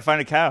Then you got to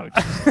find a couch.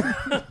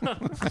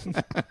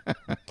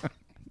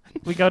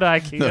 we go to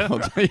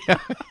IKEA. Yeah.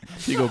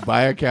 You go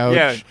buy a couch.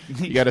 Yeah.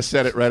 You got to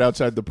set it right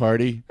outside the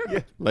party.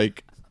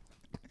 Like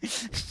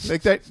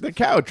that, the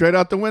couch right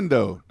out the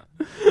window.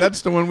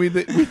 That's the one we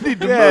need to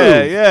move.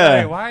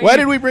 Yeah. Hey, Why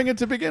did we bring it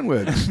to begin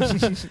with?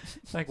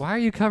 Like, why are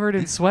you covered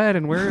in sweat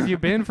and where have you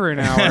been for an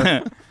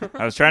hour?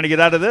 I was trying to get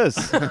out of this.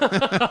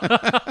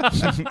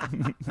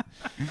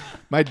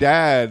 My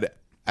dad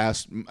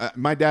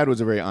my dad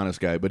was a very honest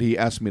guy, but he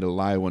asked me to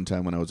lie one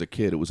time when I was a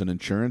kid. It was an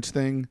insurance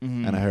thing,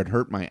 and I had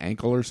hurt my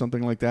ankle or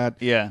something like that.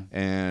 Yeah.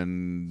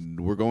 And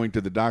we're going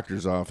to the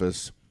doctor's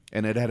office,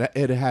 and it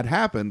had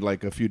happened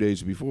like a few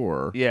days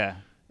before. Yeah.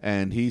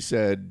 And he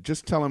said,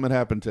 just tell him it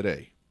happened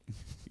today.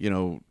 You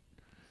know,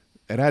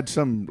 it had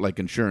some like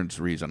insurance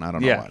reason. I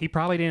don't know Yeah. what. He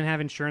probably didn't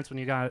have insurance when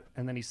you got it,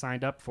 and then he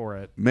signed up for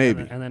it.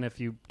 Maybe. And then if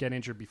you get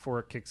injured before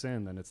it kicks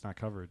in, then it's not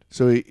covered.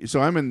 So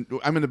I'm in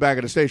the back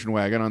of the station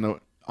wagon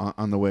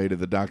on the way to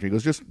the doctor. He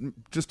goes,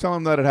 just tell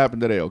him that it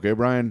happened today, okay,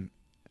 Brian?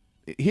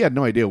 He had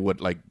no idea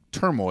what like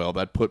turmoil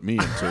that put me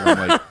into.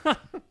 I'm like,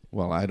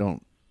 well, I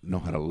don't know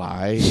how to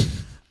lie.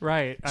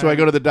 Right. So I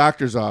go to the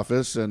doctor's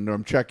office and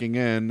I'm checking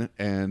in,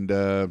 and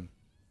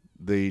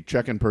the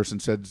check-in person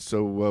said,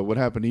 "So what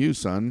happened to you,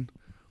 son?"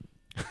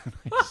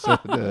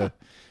 I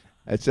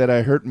said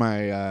I hurt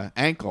my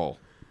ankle,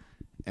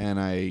 and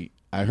I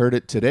hurt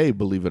it today,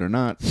 believe it or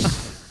not.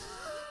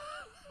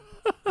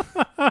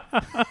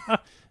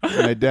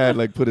 My dad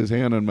like put his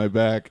hand on my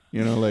back,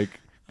 like,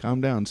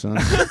 calm down, son.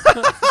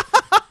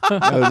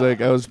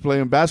 I was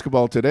playing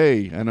basketball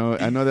today. I know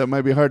that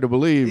might be hard to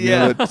believe,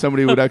 that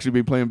somebody would actually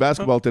be playing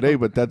basketball today,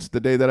 but that's the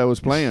day that I was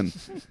playing.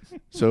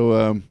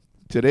 So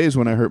today's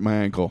when I hurt my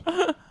ankle.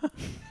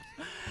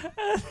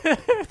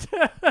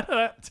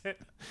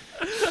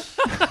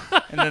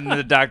 And then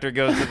the doctor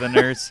goes to the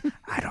nurse.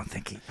 I don't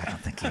think he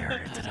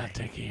heard it today. I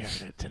think he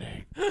heard it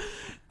today.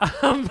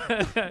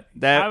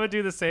 I would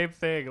do the same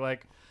thing.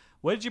 Like,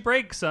 what did you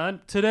break,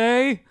 son?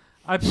 Today?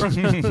 I broke.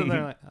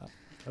 They're like, oh,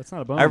 that's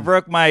not a bone. I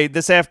broke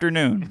this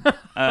afternoon.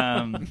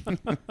 It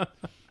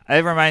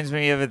reminds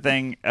me of a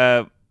thing.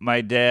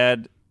 My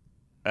dad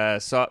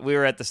saw. We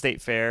were at the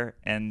state fair,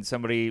 and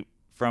somebody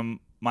from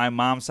my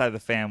mom's side of the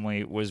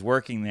family was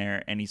working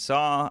there, and he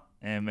saw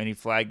him, and he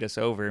flagged us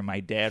over, and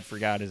my dad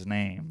forgot his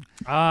name.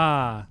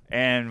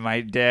 And my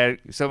dad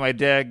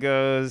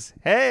goes,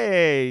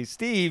 "Hey,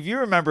 Steve, you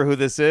remember who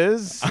this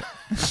is?"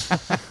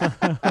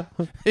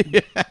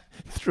 Yeah,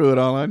 threw it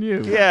all on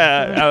you.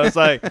 Yeah, I was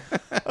like,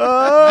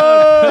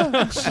 "Oh."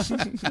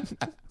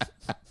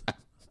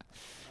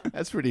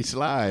 That's pretty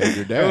sly of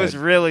your dad. It was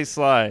really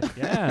sly.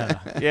 Yeah.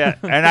 Yeah,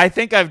 and I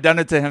think I've done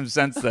it to him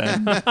since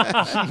then.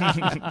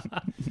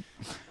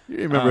 You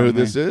remember who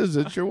this is?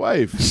 It's your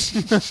wife.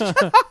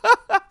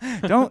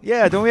 Don't we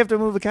have to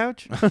move the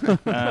couch?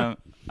 All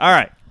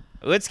right,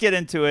 let's get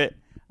into it.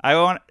 I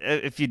want,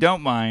 if you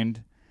don't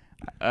mind,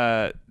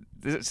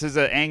 this is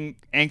an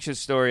anxious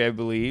story, I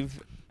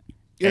believe.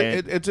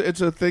 Yeah,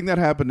 it's a thing that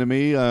happened to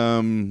me.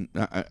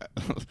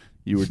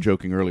 You were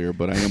joking earlier,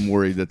 but I am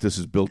worried that this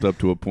is built up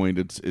to a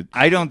point.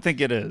 I don't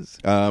think it is.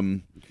 All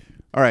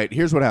right,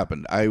 here's what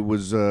happened. I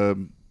was.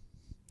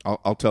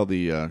 I'll tell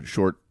the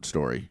short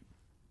story,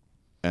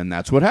 and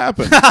that's what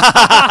happened.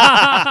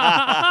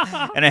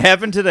 And it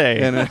happened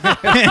today. And it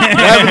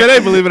happened today.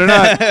 Believe it or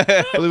not.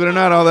 Believe it or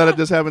not, all that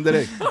just happened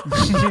today.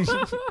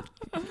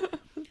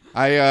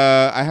 I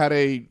had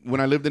when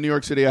I lived in New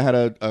York City, I had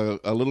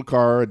a little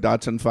car, a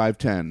Datsun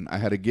 510. I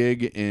had a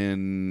gig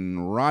in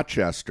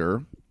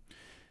Rochester,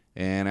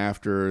 and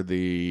after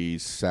the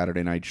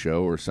Saturday night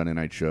show or Sunday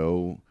night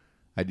show,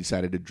 I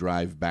decided to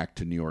drive back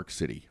to New York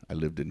City. I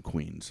lived in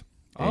Queens.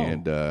 Oh.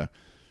 And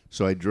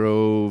so I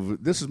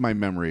drove. This is my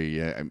memory.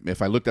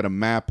 If I looked at a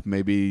map,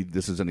 maybe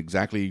this isn't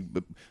exactly.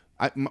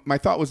 My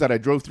thought was that I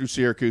drove through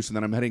Syracuse, and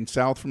then I'm heading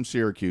south from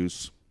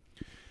Syracuse,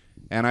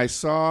 and I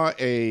saw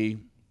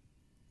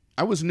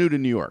I was new to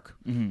New York,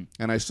 and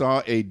I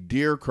saw a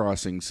deer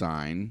crossing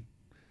sign,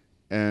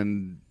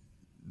 and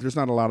there's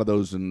not a lot of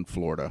those in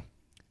Florida.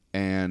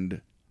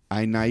 And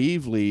I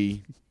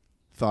naively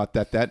thought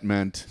that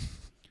meant,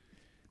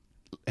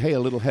 hey, a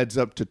little heads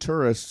up to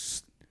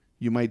tourists.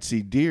 You might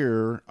see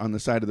deer on the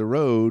side of the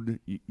road.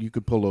 You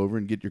could pull over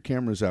and get your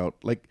cameras out.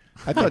 Like,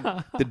 I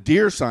thought the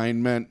deer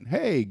sign meant,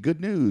 hey,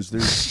 good news.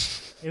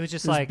 It was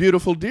just there's like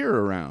beautiful deer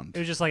around. It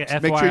was just like a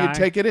FYI. Make sure you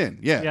take it in.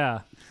 Yeah. Yeah.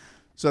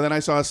 So then I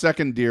saw a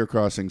second deer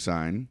crossing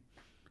sign,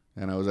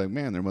 and I was like,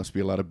 man, there must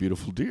be a lot of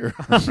beautiful deer.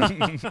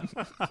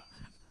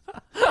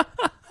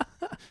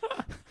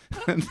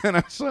 And then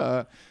I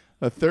saw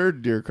a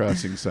third deer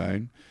crossing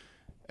sign,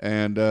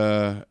 and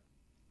then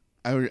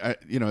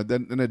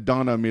it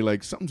dawned on me,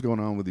 like, something's going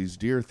on with these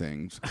deer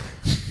things.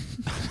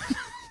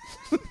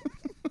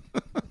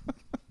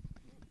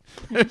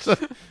 There's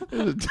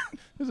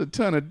a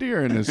ton of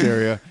deer in this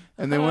area,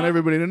 and they want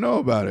everybody to know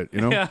about it,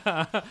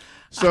 Yeah.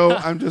 So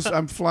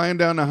I'm flying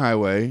down the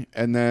highway,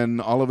 and then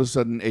all of a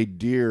sudden a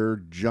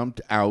deer jumped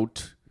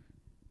out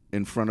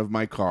in front of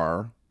my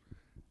car.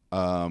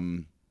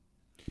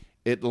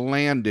 It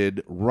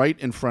landed right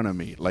in front of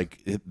me.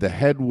 Like, the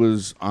head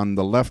was on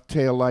the left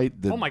tail light.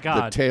 Oh my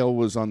God. The tail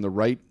was on the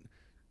right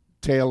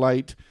tail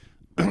light.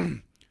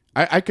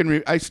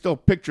 I still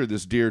picture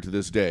this deer to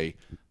this day.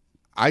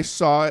 I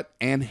saw it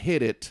and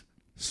hit it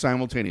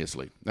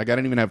simultaneously. Like I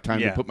didn't even have time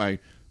to Yeah. put my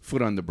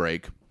foot on the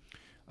brake.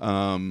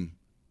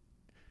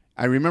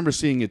 I remember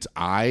seeing its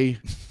eye,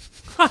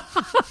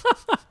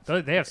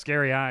 They have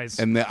scary eyes.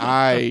 and the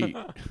eye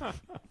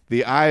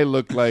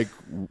looked like,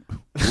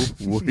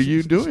 what are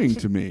you doing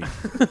to me?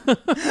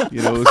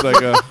 You know, it was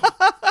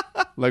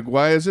like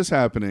why is this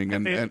happening?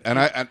 And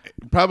I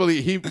probably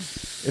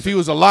if he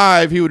was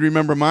alive, he would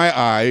remember my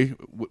eye,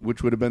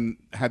 which would have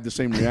had the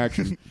same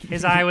reaction.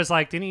 His eye was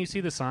like, didn't you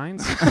see the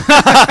signs?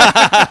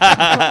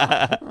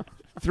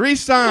 3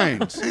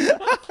 signs.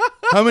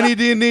 How many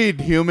do you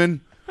need,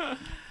 human?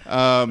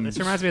 This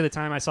reminds me of the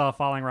time I saw a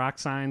falling rock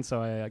sign,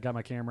 so I got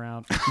my camera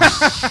out.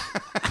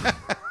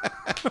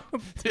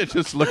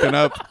 Just looking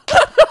up.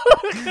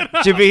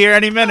 Should be here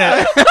any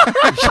minute.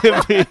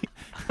 Should be.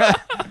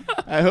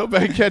 I hope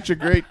I catch a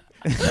great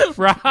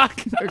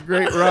Rock.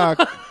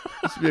 rock.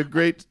 This would be a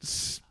great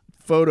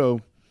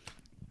photo.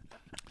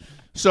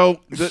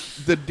 So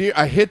the deer,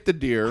 I hit the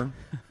deer,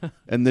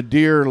 and the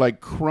deer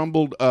like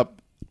crumbled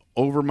up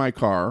over my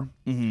car.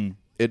 Mm-hmm.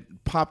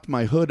 It popped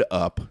my hood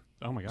up.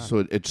 Oh my god.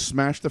 So it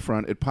smashed the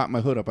front. It popped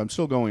my hood up. I'm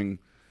still going,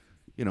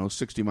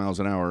 60 miles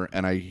an hour,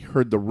 and I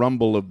heard the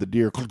rumble of the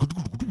deer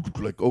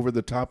like over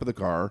the top of the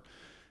car,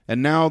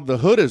 and now the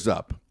hood is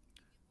up.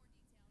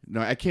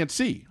 Now I can't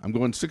see. I'm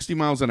going 60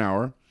 miles an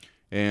hour,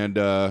 and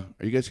are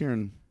you guys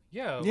hearing?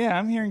 Yeah. Yeah,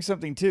 I'm hearing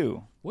something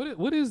too.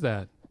 What is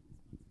that?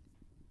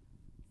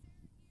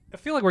 I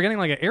feel like we're getting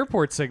like an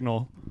airport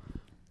signal.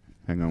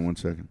 Hang on one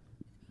second.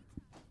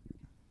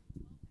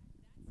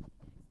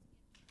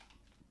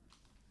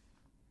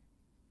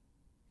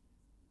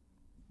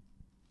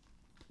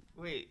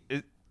 Wait,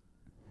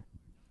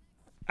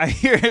 I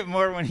hear it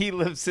more when he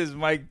lifts his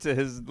mic to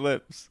his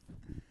lips.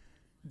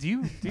 Do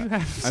you have?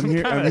 I'm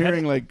some kind of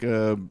hearing like. Do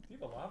you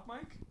have a lav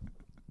mic?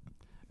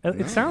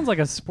 It sounds like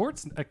a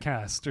sports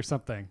cast or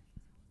something.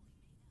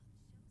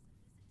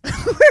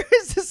 Where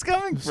is this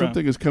coming from?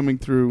 Something is coming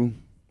through.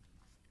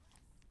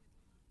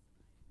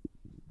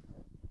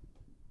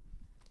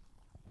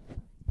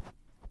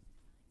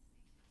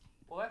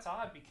 Well, that's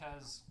odd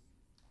because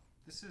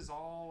this is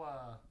all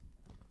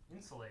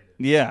insulated.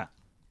 Yeah.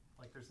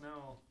 Like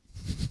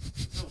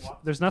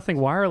there's nothing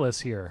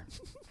wireless here.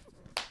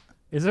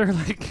 Is there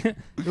like it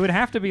would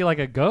have to be like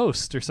a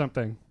ghost or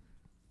something.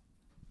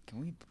 Can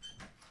we?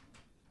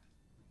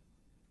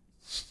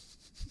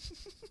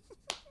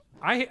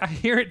 I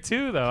hear it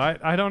too though.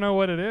 I don't know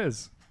what it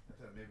is. I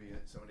thought maybe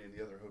somebody in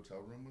the other hotel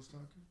room was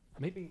talking.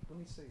 Maybe let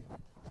me see.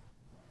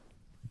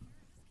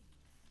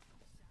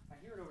 I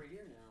hear it over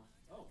here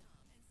now. Oh.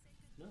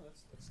 No,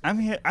 that's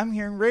I'm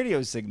hearing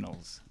radio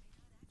signals.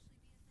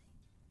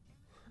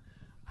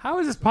 How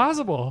is this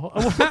possible?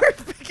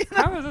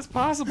 How is this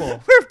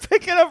possible? We're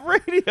picking up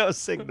radio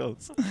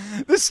signals.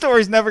 This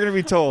story's never going to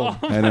be told.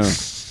 I know.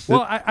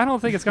 Well, I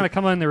don't think it's going to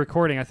come on the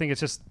recording. I think it's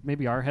just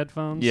maybe our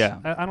headphones. Yeah.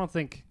 I don't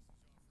think.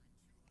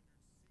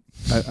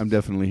 I'm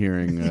definitely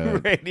hearing.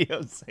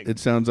 Radio signals. It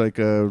sounds like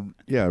a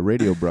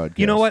radio broadcast.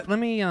 You know what? Let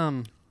me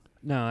no,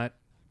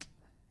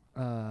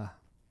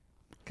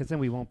 because then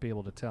we won't be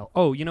able to tell.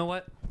 Oh, you know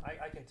what?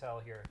 I can tell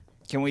here.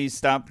 Can we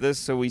stop this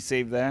so we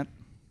save that?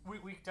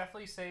 We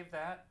definitely save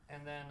that,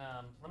 and then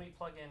let me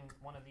plug in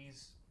one of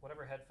these,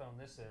 whatever headphone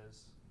this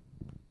is,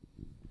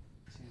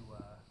 to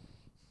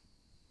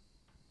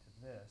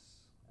this,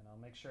 and I'll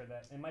make sure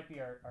that it might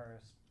be our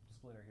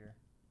splitter here.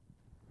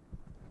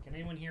 Can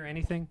anyone hear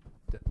anything?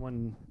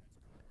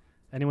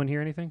 Anyone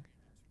hear anything?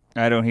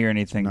 I don't hear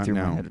anything Not through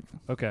now. my head.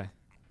 Okay.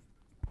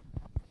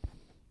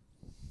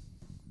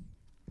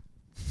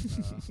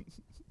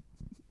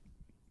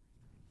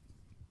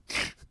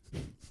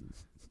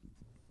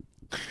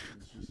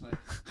 It's just like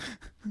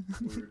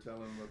we were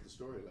telling about the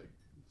story. Like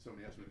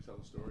somebody asked me to tell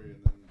a story, and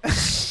then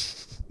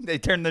They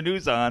turned the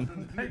news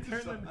on.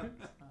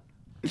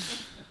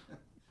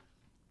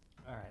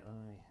 All right, let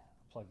me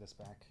plug this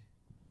back.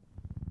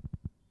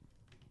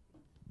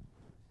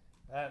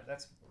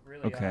 That's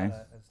really Okay.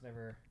 odd. It's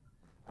never.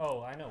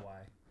 Oh, I know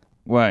why.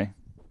 Why?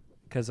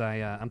 Because I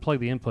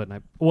unplugged the input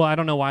and I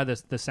don't know why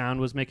the sound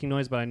was making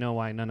noise, but I know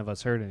why none of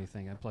us heard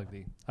anything. I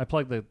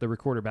plugged the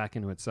recorder back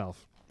into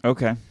itself,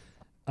 Okay.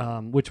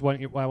 which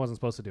I wasn't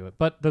supposed to do it.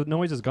 But the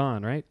noise is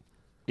gone, right?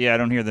 Yeah, I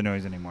don't hear the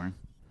noise anymore.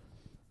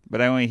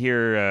 But I only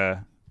hear. I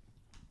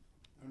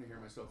only hear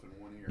myself in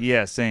one ear.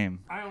 Yeah, same.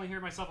 I only hear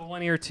myself in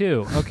one ear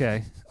too.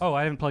 Okay. Oh,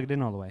 I haven't plugged it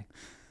in all the way.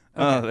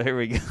 Oh, there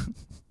we go.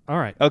 All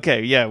right.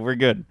 Okay, yeah, we're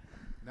good.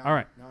 Now, All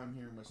right. Now I'm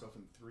hearing myself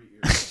in 3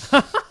 ears.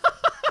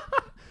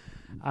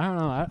 I don't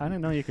know. I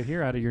didn't know you could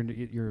hear out of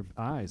your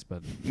eyes,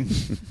 but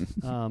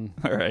All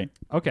right.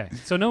 okay.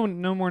 So no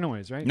more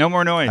noise, right? No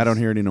more noise. I don't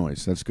hear any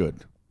noise. That's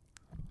good.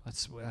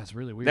 That's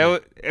really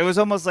weird. It was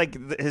almost like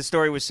his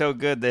story was so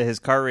good that his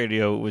car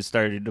radio was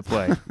started to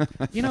play.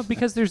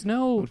 Because there's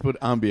no. Let's put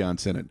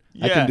ambiance in it.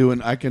 Yeah.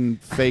 I can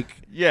fake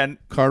Yeah.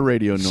 car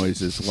radio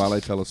noises while I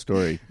tell a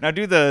story. Now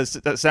do the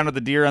sound of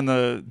the deer on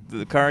the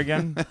car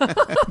again.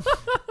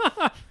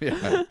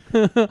 Yeah.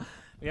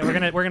 Yeah,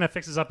 we're gonna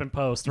fix this up in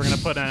post. We're gonna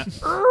put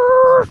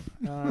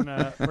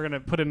we're gonna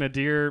put in a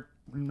deer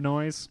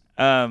noise.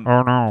 Oh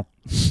no!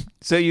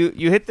 So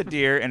you hit the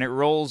deer and it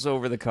rolls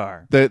over the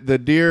car. The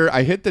deer,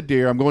 I hit the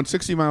deer. I'm going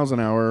 60 miles an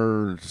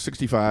hour,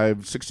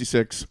 65,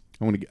 66.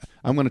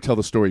 I'm gonna tell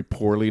the story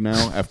poorly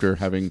now after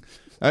having.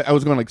 I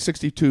was going like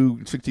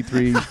 62,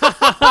 63,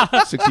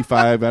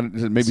 65,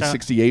 maybe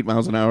 68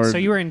 miles an hour. So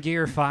you were in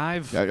gear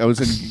 5. I was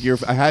in gear.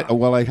 I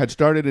had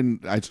started in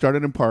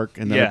park,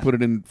 and then I put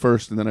it in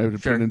first, and then I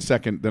put it in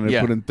second, then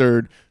I put in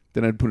third,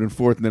 then I'd put in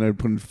fourth, and then I'd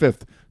put in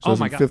fifth. So I was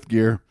in fifth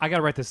gear. I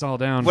gotta write this all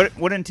down.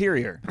 What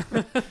interior?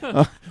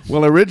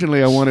 Well,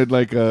 originally I wanted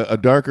like a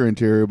darker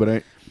interior,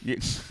 but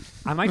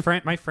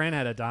my friend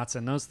had a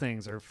Datsun. Those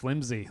things are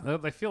flimsy.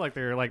 They feel like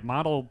they're like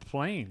model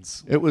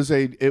planes. It was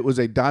a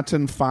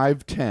Datsun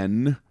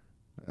 510.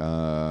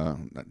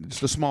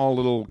 Just a small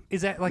little.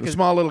 Is that like a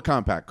small little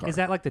compact car? Is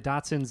that like the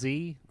Datsun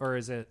Z, or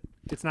is it?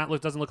 It's not.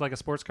 Doesn't look like a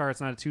sports car.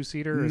 It's not a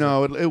 2-seater.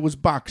 No, it was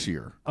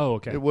boxier. Oh,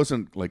 okay. It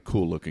wasn't like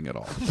cool looking at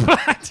all.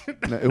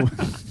 No,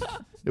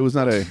 it was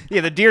not a. Yeah,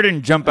 the deer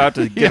didn't jump out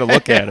to get a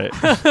look at it.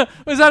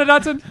 Was that a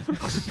Datsun?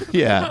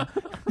 Yeah.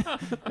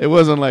 It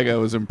wasn't like I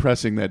was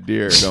impressing that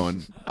deer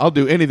going, I'll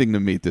do anything to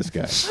meet this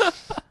guy.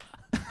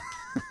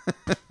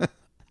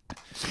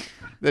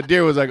 That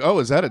deer was like, oh,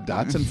 is that a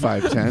Datsun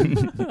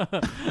 510?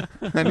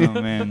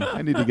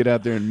 I need to get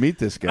out there and meet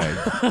this guy.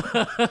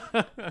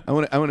 I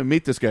want to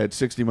meet this guy at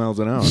 60 miles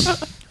an hour.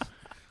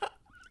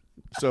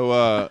 So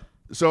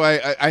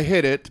I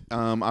hit it.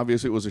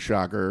 Obviously, it was a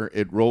shocker.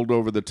 It rolled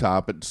over the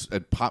top.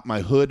 It popped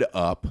my hood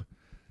up.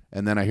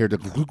 And then I hear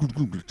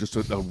just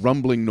a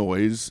rumbling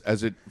noise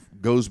as it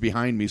goes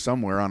behind me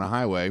somewhere on a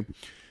highway,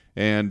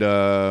 and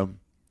now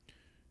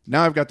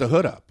I've got the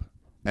hood up,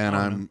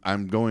 and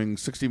I'm going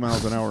 60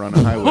 miles an hour on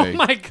a highway. Oh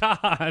my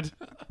god!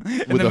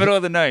 In the middle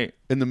of the night.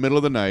 In the middle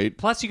of the night.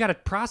 Plus, you got to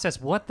process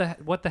what the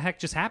heck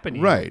just happened. To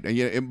you. Right,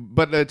 and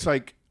but it's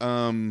like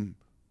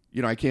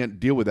I can't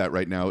deal with that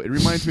right now. It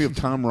reminds me of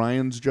Tom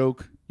Ryan's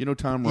joke. You know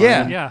Tom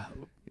Ryan? Yeah.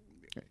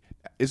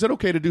 Is it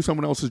okay to do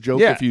someone else's joke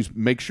if you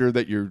make sure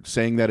that you're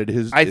saying that it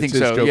is? I think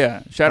so. Joke?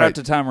 Yeah. Shout out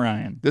to Tom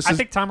Ryan. I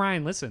think Tom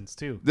Ryan listens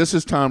too. This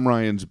is Tom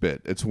Ryan's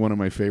bit. It's one of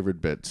my favorite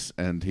bits,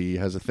 and he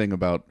has a thing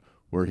about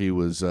where he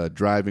was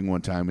driving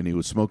one time and he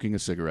was smoking a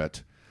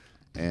cigarette,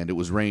 and it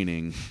was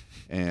raining,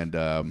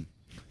 and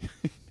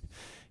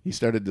he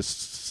started to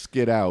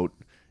skid out,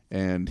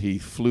 and he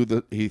threw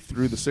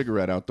the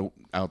cigarette out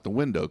the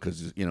window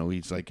because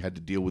he's like had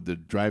to deal with the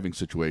driving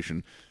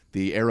situation.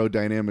 The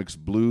aerodynamics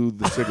blew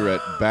the cigarette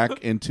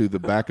back into the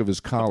back of his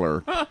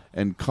collar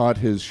and caught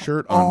his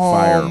shirt on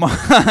fire. Oh,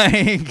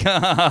 my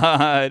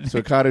God. So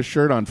it caught his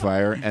shirt on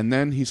fire, and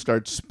then he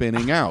starts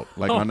spinning out,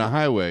 like on the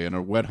highway, in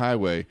a wet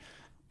highway.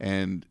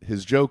 And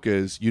his joke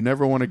is, you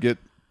never want to get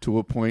to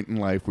a point in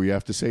life where you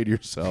have to say to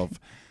yourself,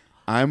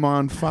 I'm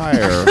on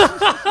fire,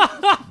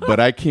 but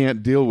I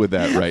can't deal with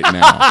that right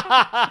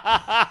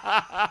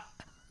now.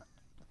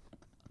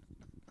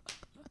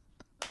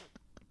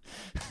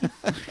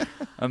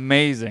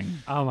 Amazing.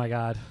 Oh my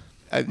god.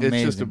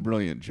 It's just a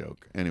brilliant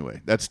joke.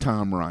 Anyway, that's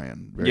Tom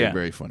Ryan.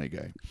 Very funny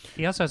guy.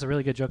 He also has a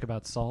really good joke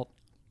about salt.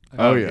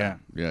 Oh yeah.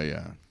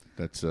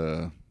 That's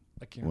one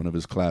of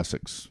his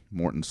classics,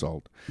 Morton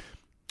Salt.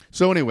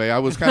 So anyway, I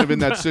was kind of in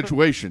that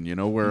situation,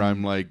 where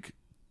I'm like,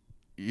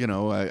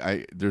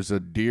 I there's a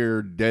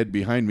deer dead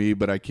behind me,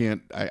 but I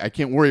can't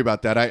worry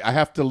about that. I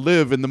have to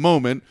live in the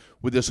moment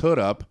with this hood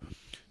up.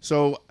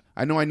 So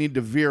I know I need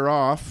to veer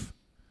off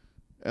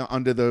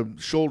onto the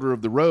shoulder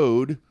of the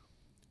road,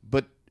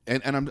 but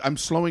I'm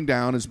slowing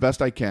down as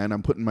best I can.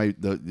 I'm putting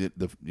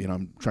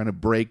I'm trying to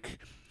brake,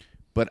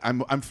 but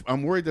I'm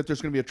worried that there's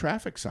going to be a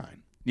traffic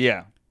sign.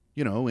 Yeah.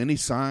 Any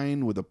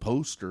sign with a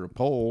post or a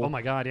pole. Oh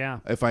my god, yeah.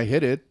 If I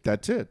hit it,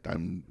 that's it.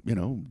 I'm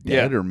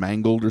dead or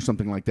mangled or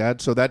something like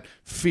that. So that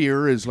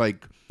fear is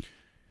like,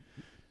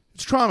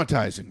 it's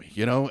traumatizing me,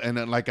 and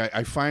then, like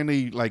I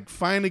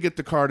finally get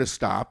the car to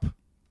stop,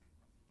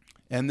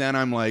 and then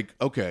I'm like,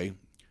 okay.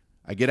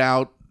 I get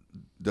out,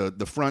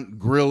 the front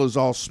grill is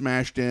all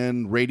smashed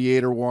in,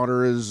 radiator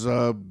water is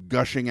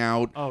gushing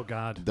out. Oh,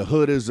 God. The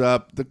hood is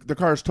up. The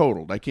car's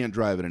totaled. I can't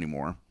drive it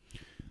anymore.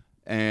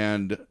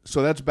 And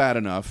so that's bad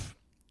enough.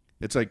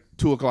 It's like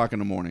 2 o'clock in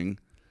the morning.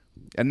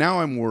 And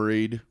now I'm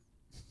worried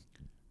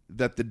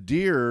that the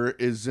deer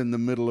is in the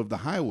middle of the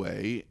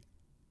highway,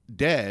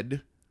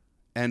 dead,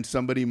 and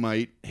somebody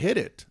might hit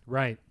it.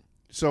 Right.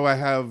 So I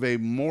have a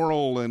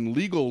moral and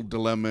legal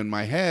dilemma in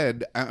my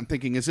head. I'm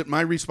thinking, is it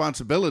my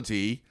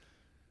responsibility,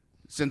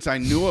 since I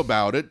knew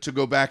about it, to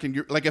go back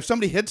and like if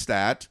somebody hits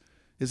that,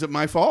 is it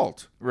my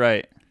fault?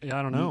 Right. Yeah,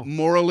 I don't know.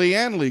 Morally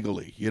and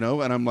legally, And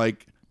I'm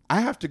like, I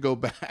have to go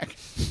back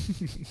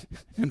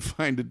and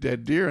find a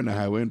dead deer in the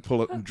highway and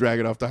pull it and drag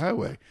it off the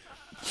highway.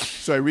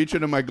 So I reach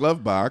into my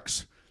glove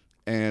box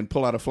and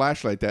pull out a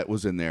flashlight that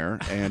was in there,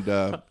 and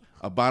a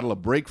bottle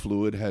of brake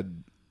fluid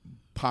had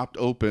popped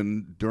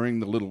open during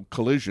the little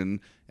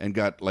collision and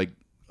got like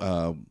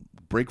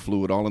brake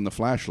fluid all in the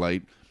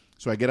flashlight.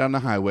 So I get on the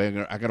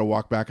highway. I got to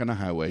walk back on the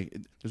highway.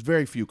 There's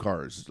very few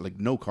cars. Like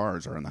no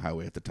cars are on the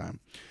highway at the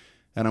time.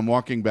 And I'm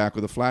walking back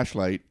with a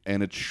flashlight,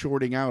 and it's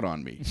shorting out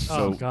on me.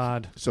 Oh,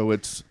 God. So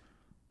it's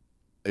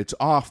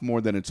off more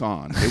than it's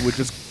on. It would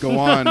just go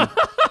on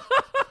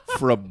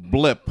for a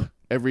blip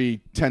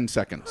every 10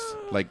 seconds.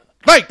 Like,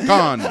 light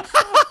gone.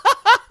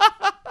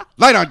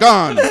 Light on,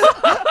 gone.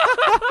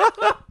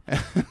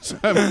 So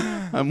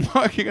I'm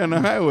walking on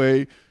the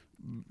highway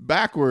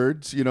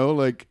backwards,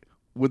 like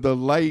with the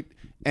light.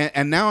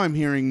 And now I'm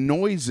hearing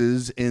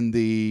noises in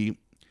the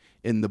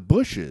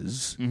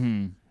bushes.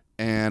 Mm-hmm.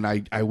 And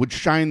I would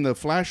shine the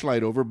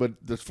flashlight over, but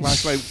the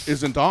flashlight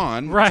isn't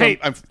on. Right.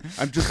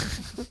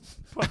 So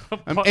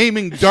I'm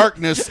aiming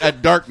darkness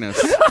at darkness.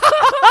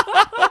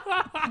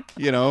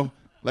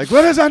 Like,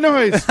 what is that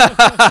noise?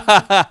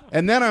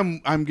 And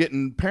then I'm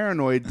getting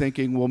paranoid,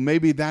 thinking, well,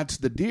 maybe that's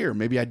the deer.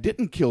 Maybe I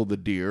didn't kill the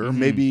deer. Mm-hmm.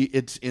 Maybe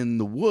it's in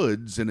the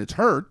woods and it's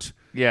hurt.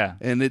 Yeah.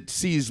 And it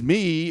sees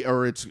me,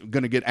 or it's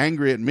going to get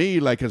angry at me,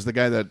 like as the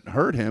guy that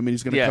hurt him. And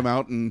he's going to come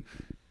out and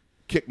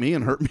kick me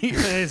and hurt me.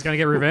 He's going to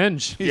get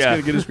revenge. He's going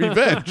to get his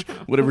revenge.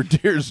 Whatever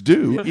deers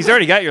do. He's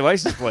already got your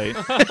license plate.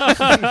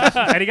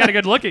 And he got a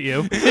good look at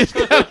you.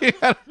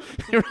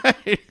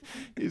 Right.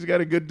 He's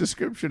got a good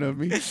description of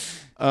me.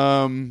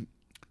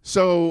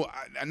 So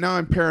now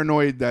I'm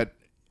paranoid that,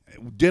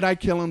 did I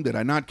kill him? Did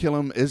I not kill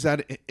him? Is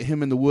that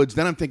him in the woods?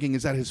 Then I'm thinking,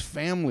 is that his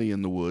family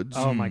in the woods?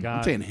 Oh, my God.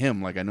 I'm saying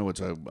him like I know it's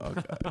a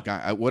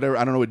guy. Whatever.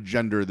 I don't know what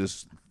gender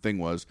this thing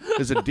was.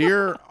 Is a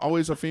deer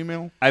always a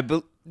female?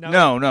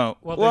 No.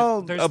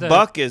 Well, there's a the-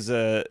 buck is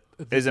a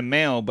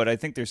male, but I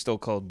think they're still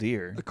called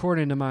deer.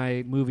 According to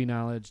my movie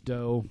knowledge,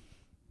 doe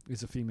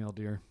is a female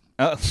deer.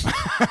 Oh.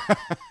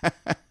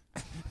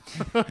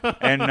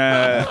 And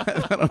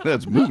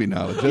That's movie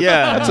knowledge.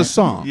 Yeah. That's a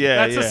song.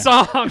 yeah, That's yeah.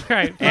 a song,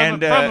 right?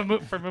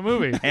 From a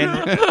movie.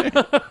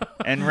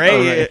 And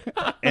Ray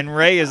and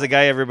Ray is the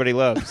guy everybody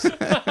loves.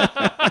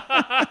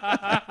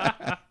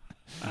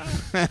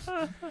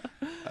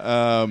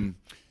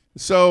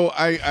 So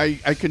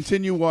I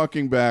continue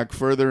walking back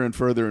further and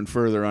further and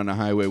further on the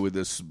highway with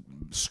this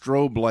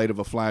strobe light of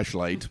a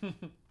flashlight,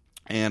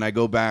 and I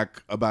go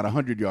back about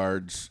 100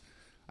 yards.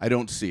 I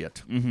don't see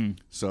it. Mm-hmm.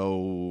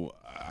 So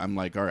I'm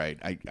like, all right,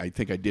 I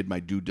think I did my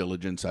due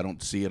diligence. I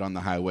don't see it on the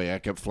highway. I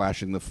kept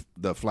flashing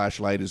the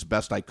flashlight as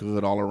best I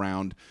could all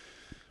around.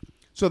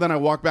 So then I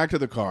walk back to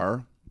the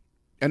car,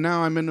 and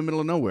now I'm in the middle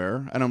of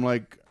nowhere, and I'm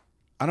like,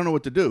 I don't know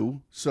what to do.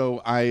 So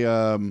what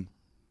am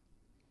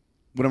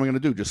I going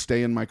to do? Just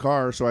stay in my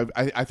car? So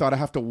I thought I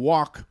have to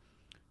walk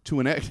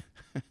to an exit.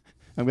 I'm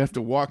going to have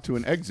to walk to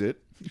an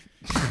exit.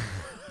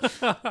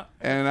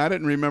 And I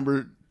didn't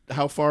remember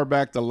how far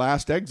back the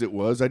last exit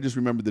was. I just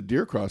remembered the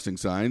deer crossing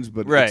signs,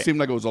 but Right. it seemed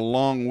like it was a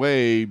long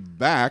way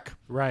back.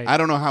 Right. I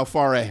don't know how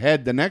far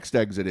ahead the next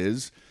exit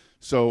is.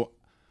 So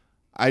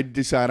I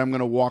decide I'm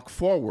going to walk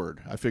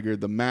forward. I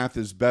figured the math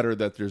is better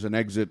that there's an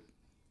exit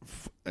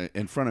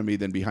in front of me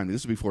than behind me.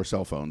 This is before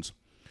cell phones.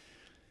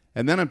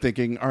 And then I'm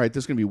thinking, all right,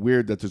 this is going to be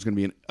weird that there's going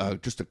to be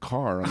just a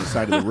car on the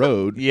side of the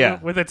road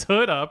Yeah. With its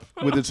hood up.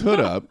 with its hood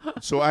up.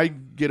 So I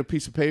get a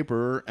piece of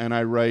paper and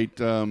I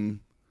write, I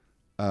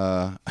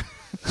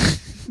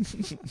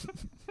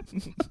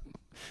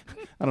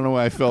don't know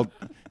why I felt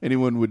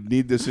anyone would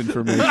need this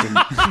information,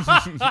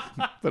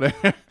 but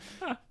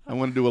I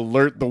wanted to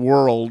alert the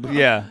world.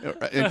 Yeah.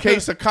 In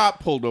case a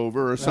cop pulled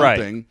over or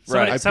something.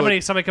 Right. I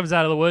Somebody comes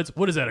out of the woods.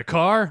 What is that? A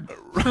car?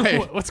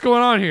 Right. What's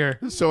going on here?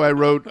 So I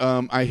wrote,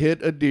 I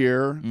hit a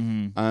deer.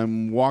 Mm-hmm.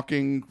 I'm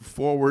walking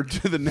forward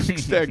to the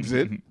next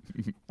exit.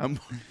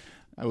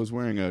 I was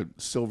wearing a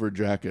silver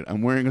jacket.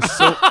 I'm wearing a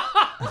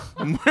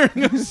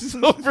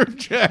silver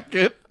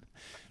jacket.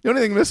 The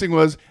only thing missing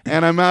was,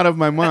 and I'm out of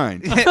my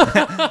mind.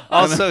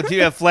 Also, do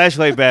you have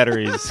flashlight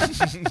batteries?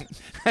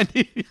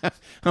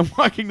 I'm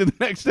walking to the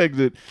next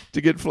exit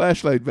to get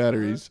flashlight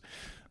batteries.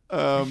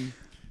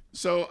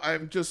 So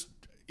I'm just,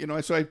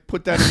 so I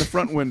put that in the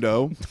front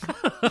window.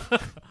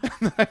 And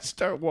then I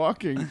start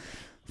walking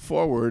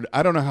forward.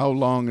 I don't know how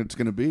long it's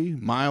going to be,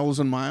 miles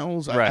and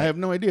miles. I Right. have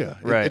no idea.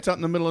 Right. It's out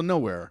in the middle of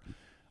nowhere.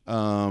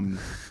 There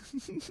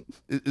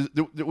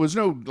was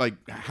no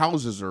like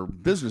houses or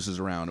businesses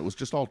around. It was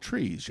just all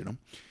trees,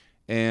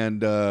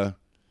 And so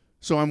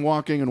I'm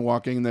walking,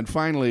 and then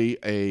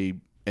finally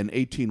an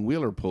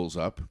 18-wheeler pulls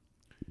up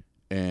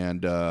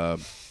and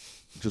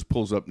just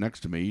pulls up next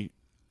to me,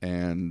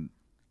 and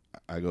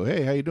I go,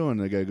 "Hey, how you doing?"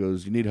 And the guy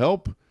goes, "You need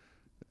help?"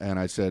 And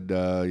I said,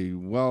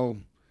 "Well,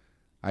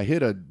 I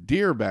hit a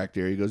deer back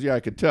there." He goes, "Yeah,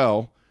 I could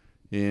tell."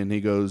 And he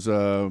goes,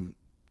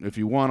 "If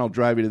you want, I'll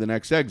drive you to the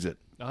next exit."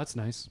 Oh, that's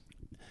nice.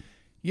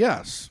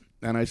 Yes.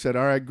 And I said,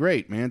 all right,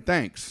 great, man,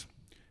 thanks.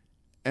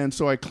 And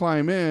so I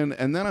climb in,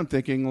 and then I'm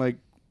thinking, like,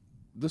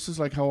 this is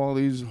like how all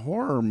these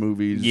horror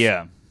movies.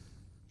 Yeah.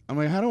 I'm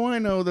like, how do I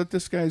know that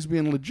this guy's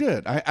being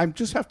legit? I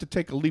just have to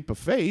take a leap of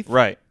faith,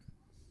 Right.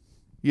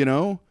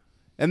 And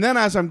then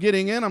as I'm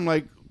getting in, I'm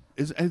like,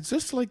 is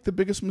this like the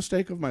biggest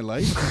mistake of my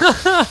life?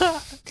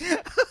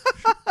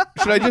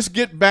 Should I just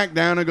get back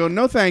down and go,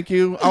 no, thank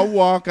you, I'll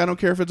walk. I don't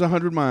care if it's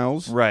 100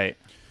 miles. Right.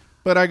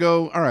 But I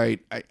go, all right,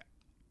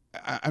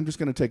 I'm just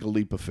going to take a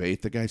leap of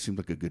faith. The guy seemed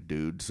like a good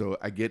dude. So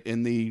I get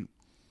in the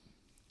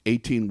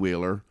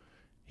 18-wheeler.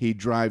 He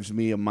drives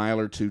me a mile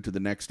or two to the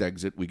next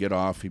exit. We get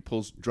off. He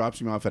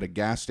drops me off at a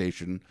gas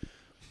station,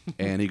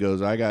 and he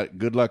goes,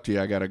 good luck to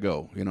you. I got to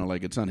go.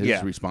 Like it's not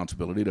his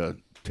responsibility to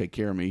take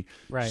care of me.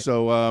 Right.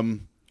 So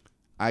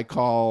I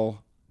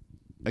call,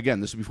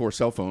 again, this is before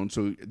cell phone.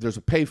 So there's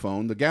a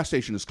payphone. The gas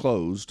station is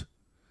closed.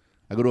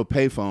 I go to a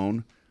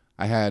payphone.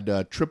 I had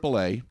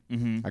AAA.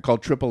 Mm-hmm. I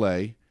called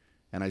AAA,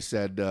 and I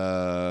said,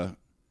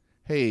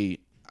 hey,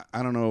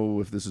 I don't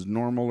know if this is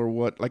normal or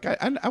what. Like,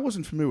 I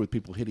wasn't familiar with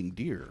people hitting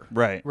deer.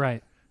 Right.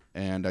 Right.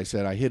 And I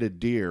said, I hit a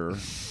deer,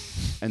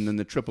 and then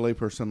the AAA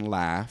person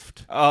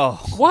laughed.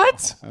 Oh.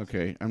 What?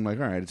 Okay. I'm like,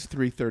 all right, it's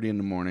 3:30 in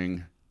the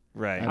morning.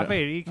 Right. I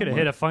mean, you could have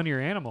hit a funnier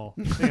animal,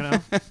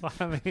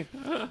 I mean,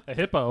 a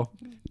hippo.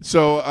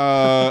 So,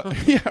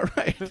 yeah,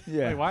 right.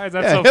 Yeah. Like, why is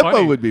that Yeah, so hippo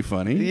funny? would be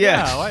funny.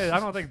 Yeah. I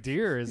don't think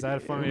deer is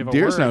that funny of a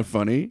Deer's word. not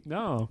funny.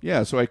 No.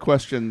 Yeah, so I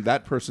questioned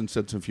that person's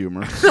sense of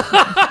humor.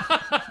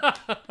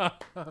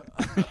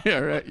 Yeah,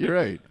 right. You're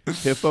right.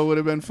 Hippo would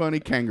have been funny.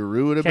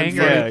 Kangaroo would have been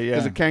Kangaroo. funny. Yeah.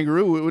 Because a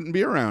kangaroo wouldn't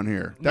be around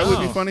here. That would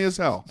be No. funny as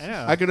hell.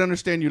 Yeah. I could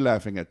understand you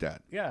laughing at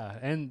that. Yeah,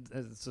 and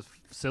it's a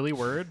silly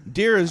word.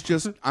 Deer is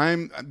just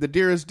the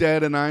deer is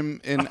dead and I'm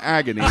in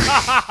agony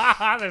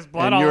There's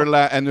blood and all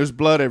and there's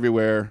blood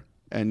everywhere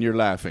and you're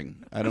laughing.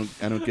 I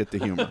don't get the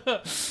humor.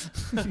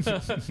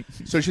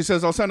 So she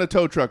says, I'll send a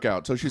tow truck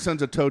out. So she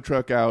sends a tow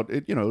truck out.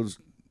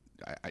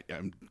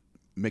 I'm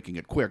making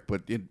it quick,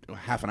 but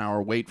half an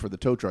hour wait for the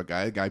tow truck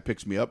guy. The guy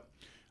picks me up.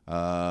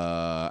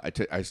 I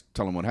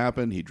tell him what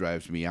happened. He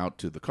drives me out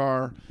to the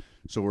car.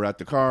 So we're at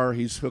the car.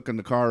 He's hooking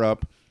the car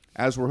up.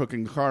 As we're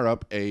hooking the car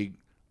up, a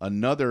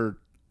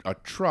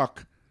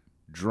truck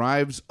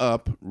drives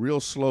up real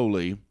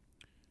slowly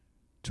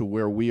to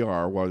where we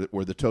are,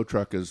 where the tow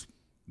truck is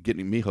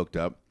getting me hooked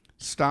up,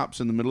 stops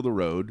in the middle of the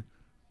road.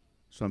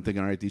 So I'm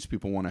thinking, all right, these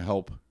people want to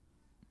help.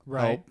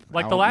 right. Help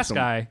Like out the in last some-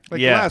 guy.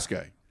 Like Yeah. the last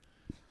guy.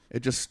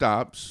 It just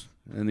stops,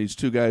 and these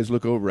two guys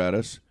look over at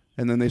us,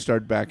 and then they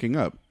start backing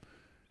up.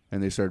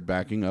 And they start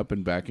backing up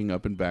and backing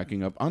up and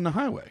backing up on the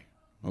highway.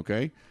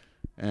 Okay?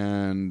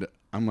 And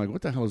I'm like,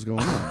 what the hell is going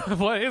on?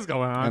 What is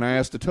going on? And I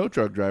asked the tow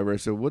truck driver, I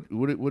said,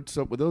 what's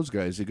up with those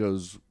guys? He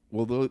goes,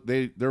 well,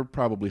 they're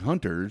probably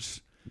hunters.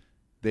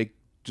 They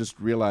just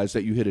realized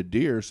that you hit a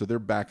deer, so they're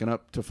backing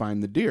up to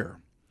find the deer.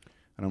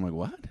 And I'm like,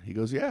 what? He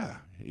goes, yeah.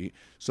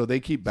 So they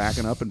keep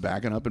backing up and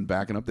backing up and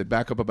backing up. They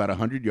back up about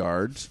 100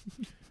 yards,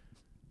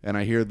 and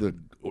I hear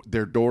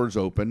their doors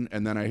open,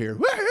 and then I hear,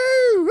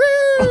 woo-hoo, woo,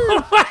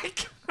 oh my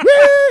God.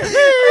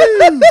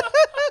 woo-hoo.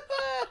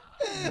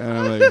 And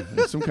I'm like,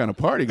 there's some kind of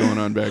party going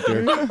on back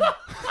there.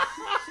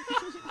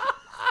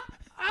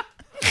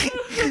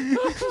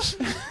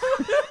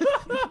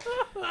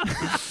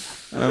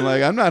 And I'm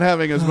like, I'm not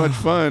having as much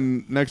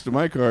fun next to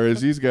my car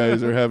as these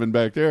guys are having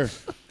back there.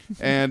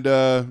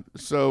 And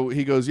so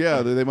he goes,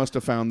 yeah, they must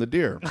have found the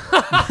deer.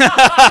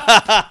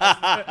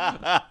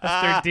 That's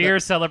their deer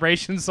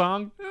celebration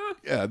song.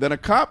 Yeah, then a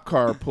cop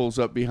car pulls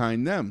up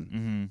behind them.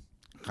 Mm-hmm.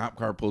 Cop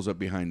car pulls up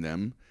behind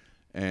them.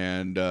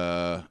 And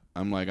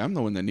I'm like, I'm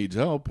the one that needs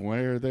help. Why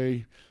are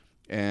they?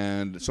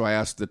 And so I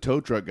asked the tow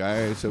truck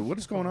guy, I said, what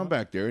is going on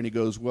back there? And he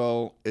goes,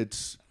 well,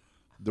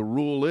 the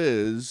rule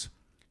is,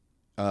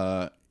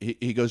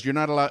 he goes, you're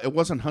not allowed, it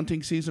wasn't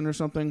hunting season or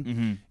something,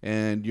 Mm-hmm.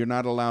 and you're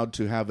not allowed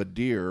to have a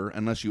deer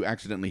unless you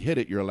accidentally hit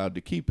it, you're allowed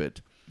to keep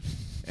it.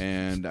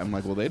 And I'm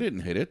like, well, they didn't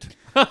hit it.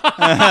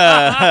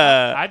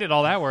 I did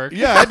all that work.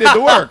 Yeah, I did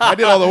the work. I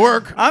did all the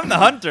work. I'm the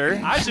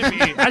hunter.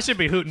 I should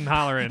be hooting and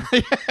hollering.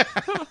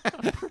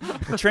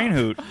 Train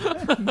hoot.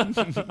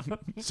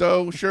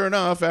 So sure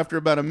enough, after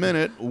about a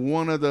minute,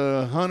 one of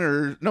the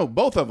hunters, no,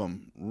 both of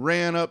them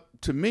ran up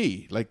to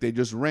me. Like they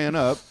just ran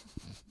up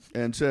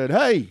and said,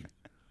 hey,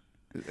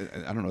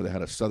 I don't know, they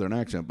had a southern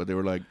accent, but they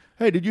were like,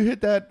 hey, did you hit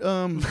that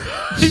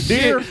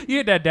deer? You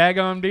hit that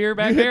daggone deer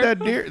back You hit there? that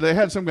deer? They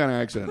had some kind of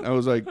accent. I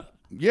was like,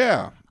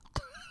 yeah.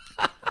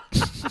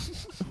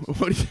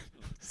 What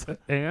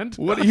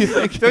do you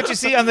think? Don't you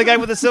see? I'm the guy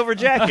with the silver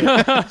jacket.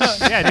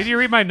 Yeah, did you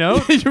read my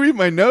note? Did you read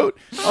my note?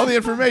 All the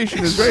information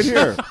is right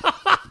here.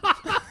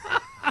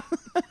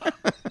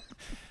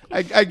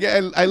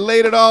 I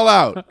laid it all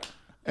out,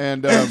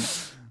 and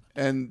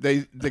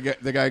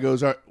the guy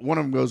goes, one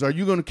of them goes, are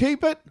you going to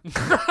keep it?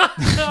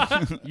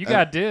 You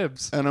got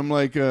dibs. And I'm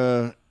like,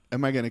 am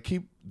I going to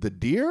keep the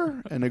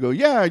deer? And they go,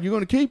 yeah, are you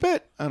going to keep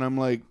it? And I'm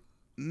like,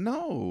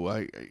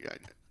 no,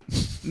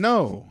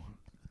 no.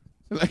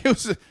 Like it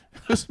was the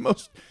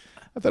most.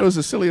 I thought it was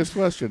the silliest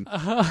question.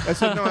 I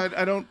said, no,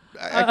 I don't.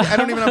 I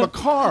don't even have a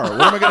car.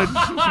 What am I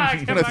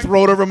going to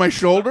throw it over my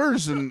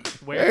shoulders and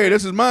hey,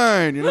 this is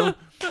mine? You know.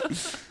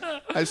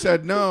 I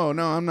said, no,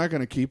 I'm not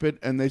going to keep it.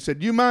 And they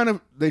said, you mind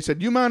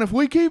if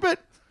we keep it?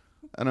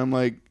 And I'm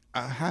like,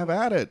 have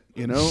at it,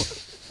 you know.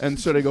 And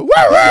so they go, woo,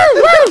 woo,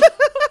 woo,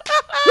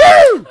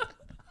 woo,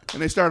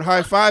 and they start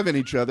high-fiving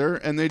each other,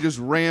 and they just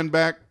ran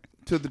back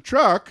to the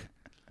truck.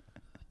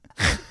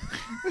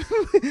 We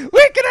can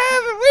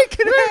have it. We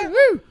can have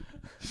it.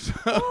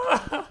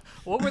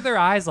 What were their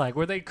eyes like?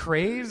 Were they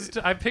crazed?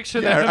 I picture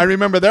Yeah, them. I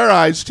remember their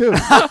eyes too.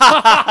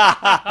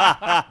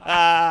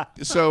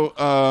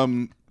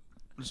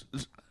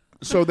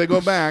 So they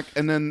go back,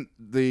 and then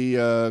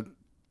the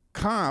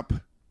cop,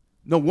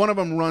 one of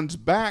them runs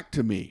back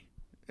to me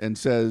and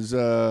says,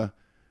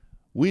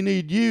 "We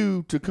need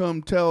you to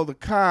come tell the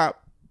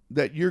cop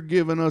that you're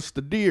giving us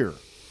the deer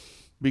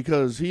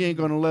because he ain't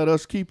going to let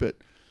us keep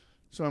it."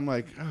 So I'm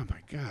like, oh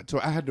my God. So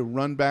I had to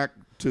run back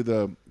to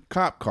the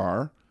cop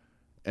car.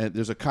 And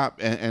there's a cop,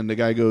 and the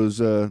guy goes,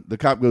 the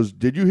cop goes,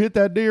 "Did you hit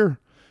that deer?"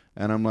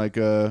 And I'm like,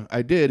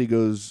 "I did." He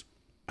goes,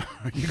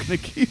 "Are you going to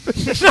keep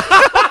it?"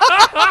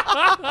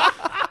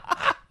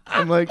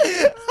 I'm like,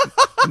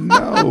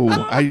 "No,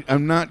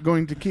 I'm not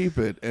going to keep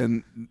it."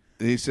 And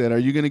he said, "Are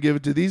you going to give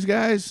it to these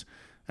guys?"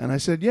 And I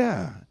said,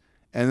 "Yeah."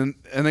 And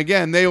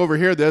again, they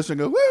overhear this and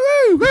go, "Woo,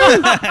 woo,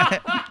 woo."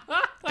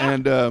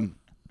 And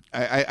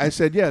I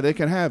said, "Yeah, they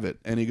can have it."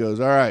 And he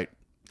goes, "All right."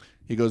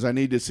 He goes, "I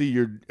need to see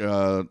your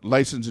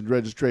license and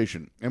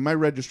registration." And my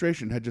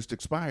registration had just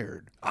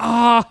expired.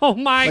 Oh,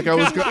 my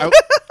God.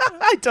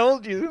 I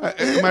told you.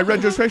 My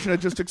registration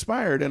had just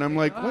expired. And I'm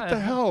like, what the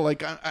hell?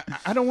 Like,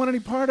 I don't want any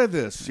part of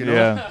this, you know?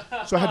 Yeah.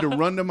 So I had to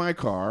run to my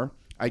car.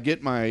 I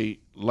get my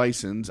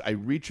license. I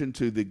reach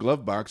into the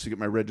glove box to get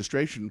my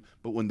registration.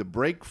 But when the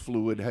brake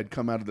fluid had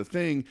come out of the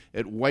thing,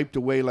 it wiped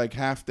away like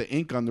half the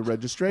ink on the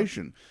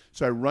registration.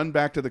 So I run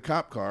back to the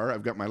cop car.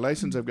 I've got my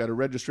license. I've got a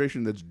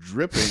registration that's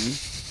dripping.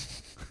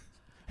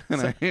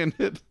 And I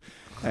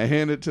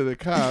hand it to the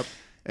cop,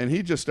 and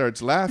he just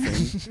starts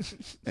laughing,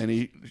 and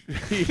he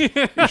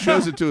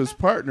shows it to his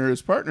partner.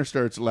 His partner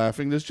starts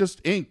laughing. There's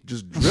just ink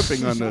just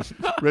dripping on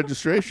the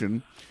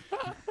registration,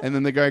 and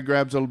then the guy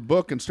grabs a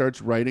book and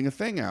starts writing a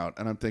thing out.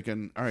 And I'm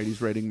thinking, all right,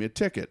 he's writing me a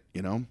ticket,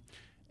 you know.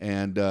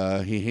 And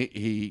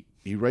he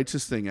writes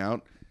this thing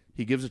out.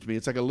 He gives it to me.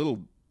 It's like a little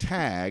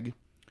tag,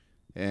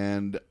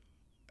 and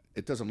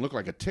it doesn't look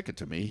like a ticket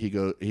to me. He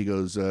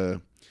goes,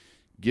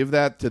 "Give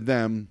that to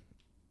them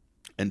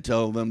and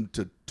tell them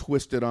to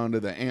twist it onto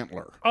the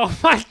antler." Oh,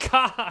 my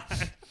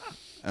God.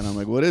 And I'm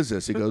like, "What is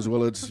this?" He goes,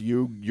 "Well, it's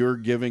you're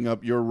giving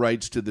up your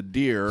rights to the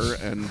deer,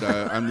 and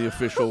I'm the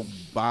official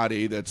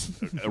body that's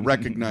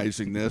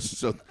recognizing this.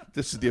 So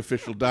this is the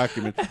official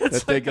document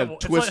that they got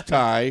to twist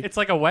tie It's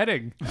like a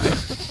wedding.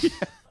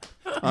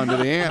 onto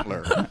the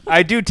antler."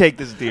 I do take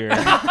this deer.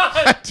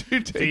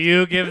 Do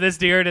you give this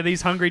deer to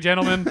these hungry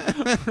gentlemen?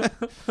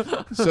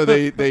 So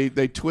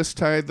they twist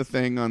tie the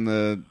thing on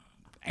the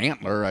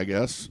antler, I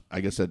guess. I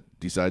guess that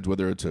decides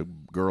whether it's a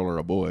girl or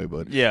a boy.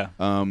 But Yeah.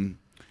 and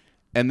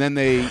then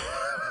they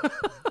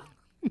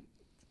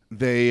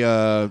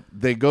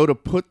go to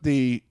put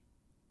the.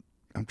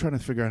 I'm trying to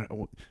figure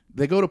out.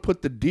 They go to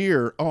put the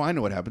deer. Oh, I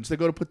know what happens. They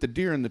go to put the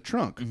deer in the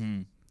trunk.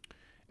 Mm-hmm.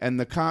 And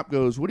the cop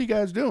goes, "What are you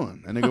guys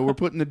doing?" And they go, "We're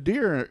putting the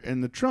deer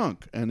in the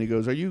trunk." And he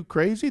goes, "Are you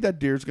crazy? That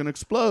deer's going to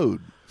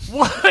explode."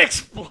 What?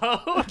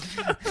 Explode?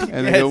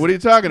 And they go, "What are you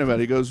talking about?"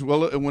 He goes,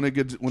 "Well, when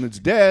it's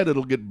dead,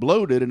 it'll get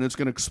bloated and it's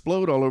going to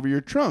explode all over your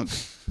trunk."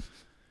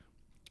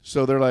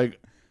 So they're like,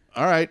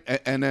 "All right."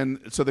 And then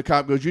so the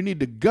cop goes, "You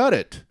need to gut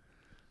it."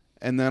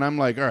 And then I'm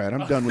like, "All right,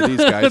 I'm done with these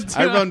guys."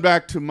 I run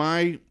back to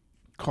my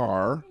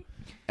car.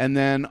 And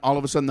then all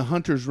of a sudden, the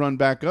hunters run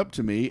back up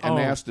to me, and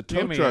they asked the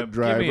tow truck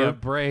driver. Give me a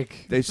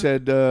break. They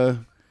said,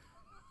 "Do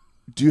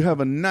you have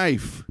a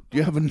knife? Do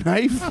you have a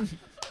knife?"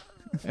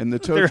 And the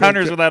tow They're truck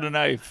hunters without a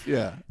knife.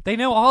 Yeah. They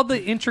know all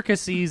the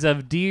intricacies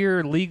of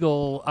deer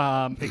legal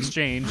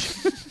exchange,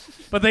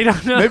 but they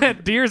don't know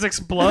that deers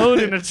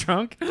explode in a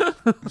trunk.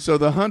 So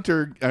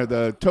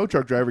the tow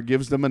truck driver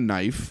gives them a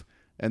knife,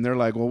 and they're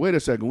like, "Well, wait a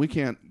second, we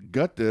can't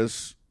gut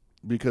this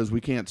because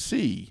we can't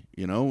see.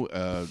 You know,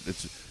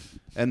 it's."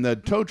 And the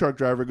tow truck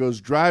driver goes,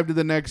 "Drive to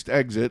the next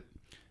exit,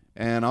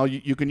 and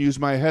you can use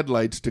my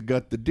headlights to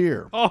gut the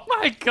deer." Oh,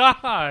 my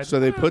God. So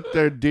they put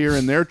their deer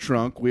in their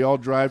trunk. We all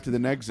drive to the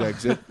next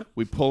exit.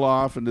 We pull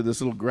off into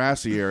this little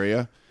grassy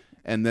area,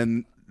 and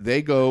then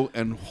they go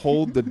and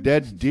hold the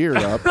dead deer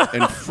up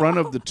in front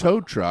of the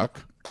tow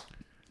truck.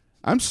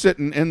 I'm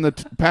sitting in the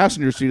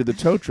passenger seat of the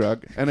tow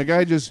truck, and a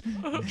guy just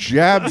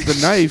jabs the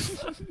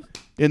knife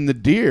in the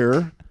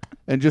deer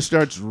and just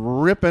starts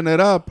ripping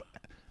it up.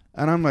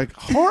 And I'm like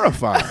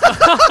horrified.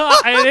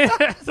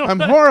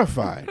 I'm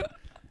horrified.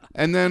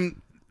 And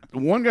then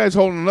one guy's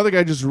holding another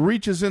guy just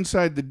reaches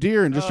inside the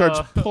deer and just starts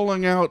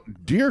pulling out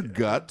deer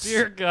guts.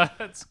 Deer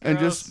guts. And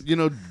Gross. just,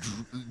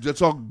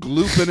 just all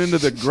glooping into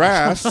the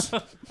grass.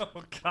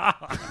 Oh,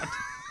 God.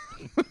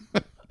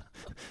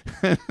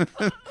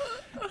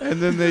 And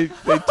then they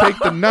take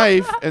the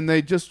knife and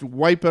they just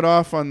wipe it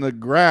off on the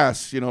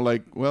grass,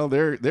 like, well,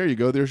 there you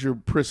go. There's your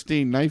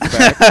pristine knife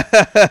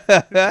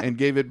back. And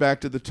gave it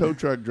back to the tow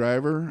truck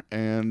driver,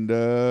 and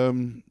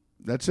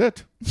that's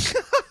it.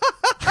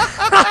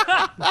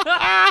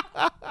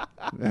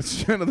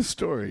 That's the end of the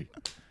story.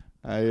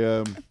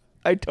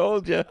 I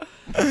told you.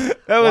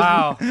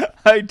 Wow.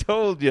 I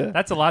told you.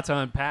 That's a lot to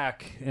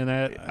unpack in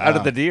that. Out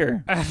of the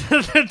deer.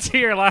 The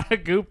deer, a lot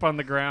of goop on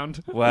the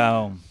ground.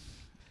 Wow.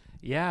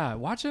 Yeah,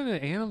 watching an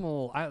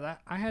animal.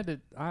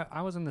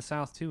 I was in the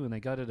South too, and they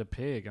gutted a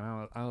pig,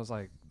 and I was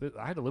like,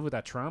 I had to live with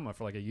that trauma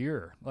for like a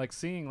year, like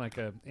seeing like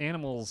a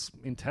animal's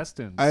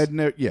intestines. I'd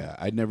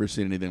never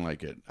seen anything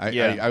like it.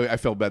 I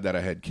felt bad that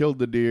I had killed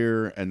the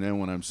deer, and then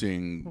when I'm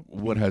seeing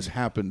what has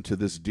happened to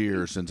this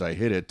deer since I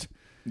hit it,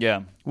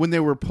 Yeah. when they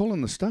were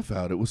pulling the stuff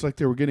out, it was like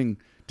they were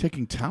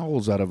taking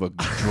towels out of a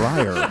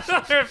dryer.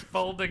 They're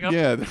folding up.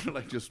 Yeah, they're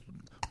like just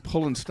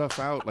pulling stuff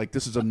out like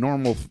this is a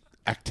normal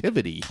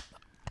activity.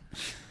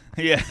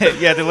 Yeah,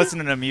 they're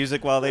listening to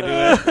music while they do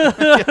it.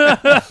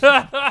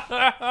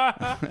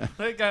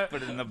 They got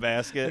Put it in the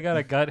basket. they got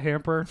a gut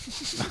hamper.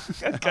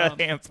 Got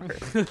hamper.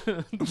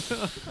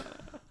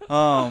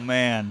 Oh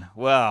man!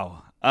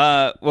 Wow.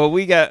 Well,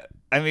 we got.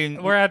 I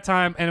mean, We're at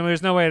time, and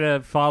there's no way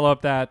to follow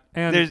up that.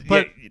 And there's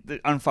but the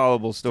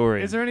unfollowable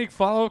story. is there any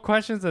follow up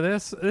questions to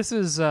this? This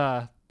is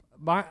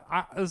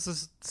this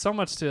is so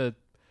much to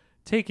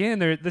take in.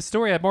 The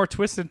story had more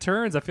twists and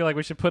turns. I feel like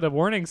we should put a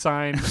warning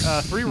sign,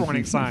 3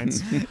 warning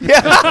signs.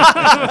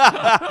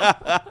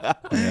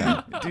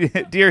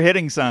 Deer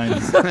hitting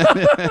signs.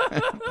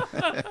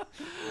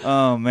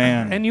 Oh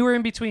man! And you were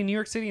in between New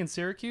York City and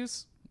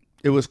Syracuse?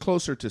 It was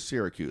closer to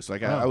Syracuse.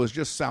 Like I was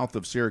just south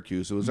of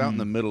Syracuse. It was out in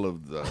the middle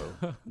of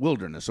the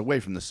wilderness,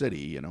 away from the city.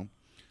 You know,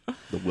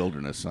 the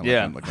wilderness. I'm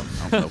out in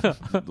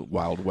the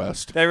Wild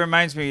West. That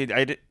reminds me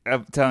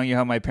of telling you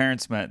how my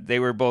parents met. They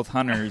were both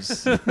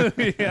hunters.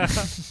 Yeah.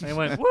 They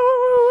went, woo,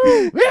 woo,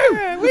 woo, woo.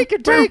 Yeah, we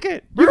can take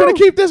it. You're gonna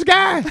keep this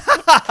guy.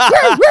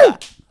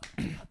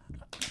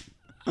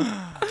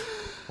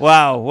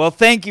 Wow. Well,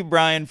 thank you,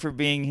 Brian, for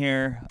being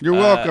here. You're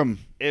welcome.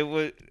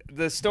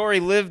 The story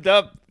lived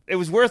up. It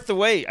was worth the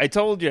wait. I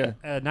told you.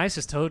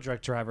 Nicest tow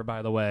truck driver,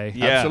 by the way.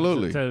 Yeah.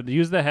 Absolutely. To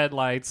use the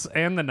headlights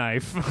and the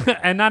knife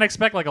and not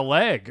expect like a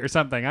leg or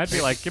something. I'd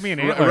be like, give me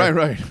an antler.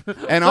 Right.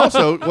 And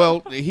also,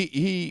 well,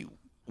 he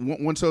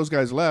once those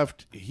guys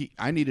left,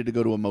 I needed to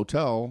go to a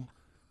motel,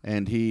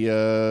 and he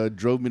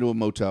drove me to a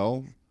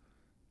motel.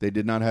 They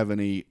did not have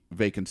any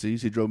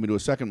vacancies. He drove me to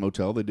a second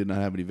motel. They did not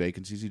have any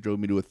vacancies. He drove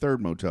me to a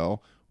third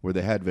motel where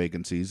they had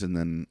vacancies, and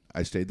then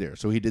I stayed there.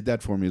 So he did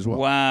that for me as well.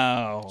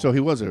 Wow. So he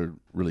was a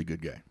really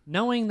good guy.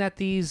 Knowing that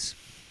these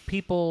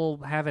people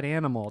have an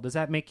animal, does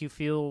that make you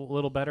feel a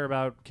little better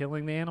about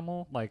killing the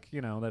animal? Like,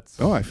 that's...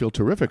 Oh, I feel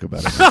terrific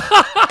about it.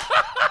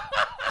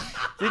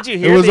 Did you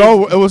hear? It was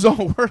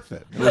all worth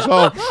it. It was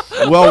all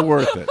well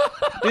worth it.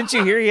 Didn't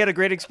you hear he had a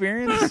great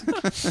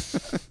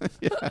experience?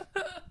 Yeah.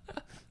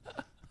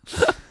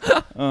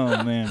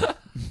 Oh man.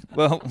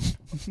 Well,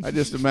 I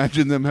just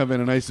imagine them having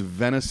a nice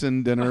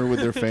venison dinner with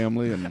their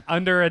family and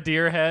under a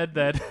deer head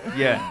that...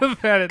 yeah.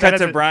 that Cut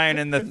has to a- Brian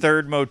in the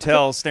third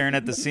motel staring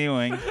at the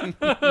ceiling.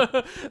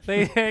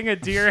 They hang a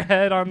deer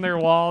head on their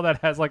wall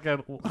that has like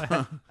a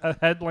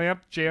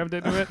headlamp jammed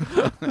into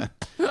it.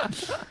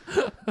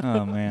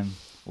 Oh man.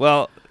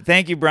 Well,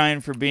 thank you, Brian,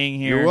 for being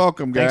here. You're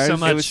welcome, guys. Thanks so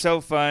much. It was so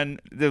fun.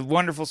 The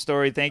wonderful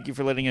story. Thank you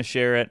for letting us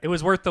share it. It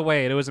was worth the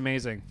wait. It was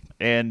amazing.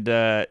 And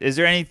is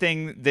there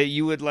anything that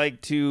you would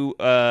like to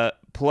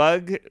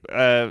plug?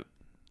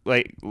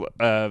 Like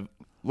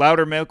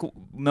Louder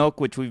Milk,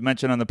 which we've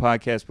mentioned on the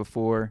podcast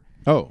before.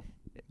 Oh,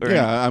 Or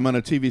yeah. I'm on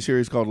a TV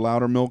series called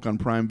Louder Milk on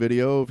Prime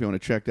Video. If you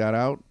want to check that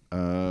out,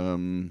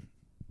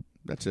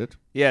 that's it.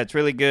 Yeah, it's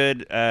really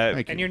good.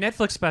 Thank you. And your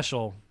Netflix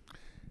special.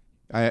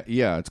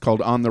 Yeah, it's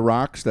called On the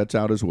Rocks. That's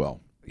out as well.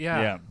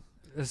 Yeah.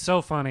 It's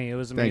so funny. It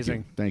was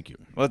amazing. Thank you.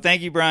 Well,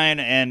 thank you, Brian,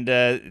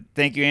 and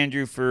thank you,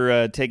 Andrew,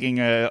 for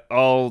taking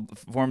all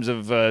forms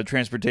of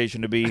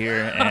transportation to be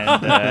here.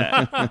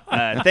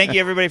 And thank you,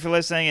 everybody, for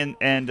listening,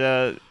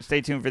 and stay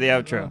tuned for the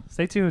outro.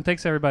 Stay tuned.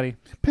 Thanks, everybody.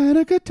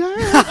 Panic attack.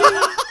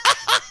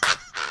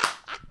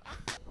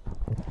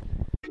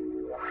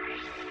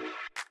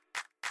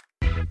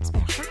 My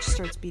heart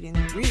starts beating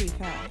really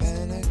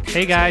fast.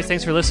 Hey, guys.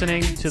 Thanks for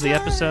listening to the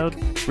episode.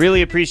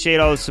 Really appreciate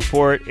all the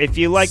support. If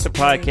you like the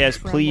podcast,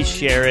 please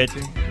share it.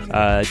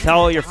 Tell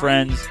all your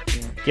friends.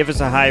 Give us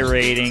a high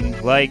rating.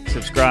 Like,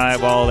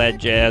 subscribe, all that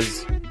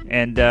jazz.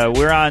 And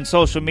we're on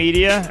social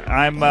media.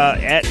 I'm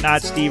at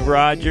Not Steve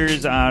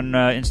Rogers on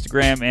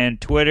Instagram and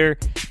Twitter.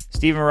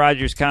 Steven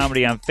Rogers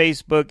Comedy on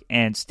Facebook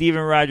and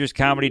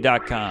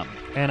StevenRogersComedy.com.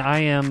 And I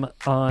am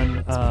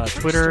on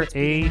Twitter,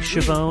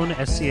 Chavone,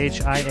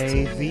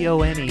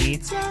 SCHIAVONE.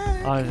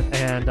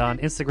 And on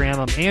Instagram,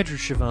 I'm Andrew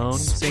Chavone,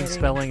 same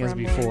spelling as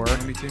before.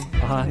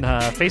 On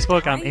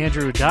Facebook, I'm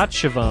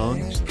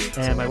Andrew.Chavone.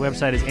 And my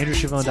website is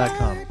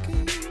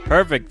AndrewChavone.com.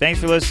 Perfect. Thanks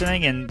for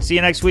listening, and see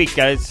you next week,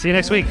 guys. See you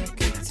next week.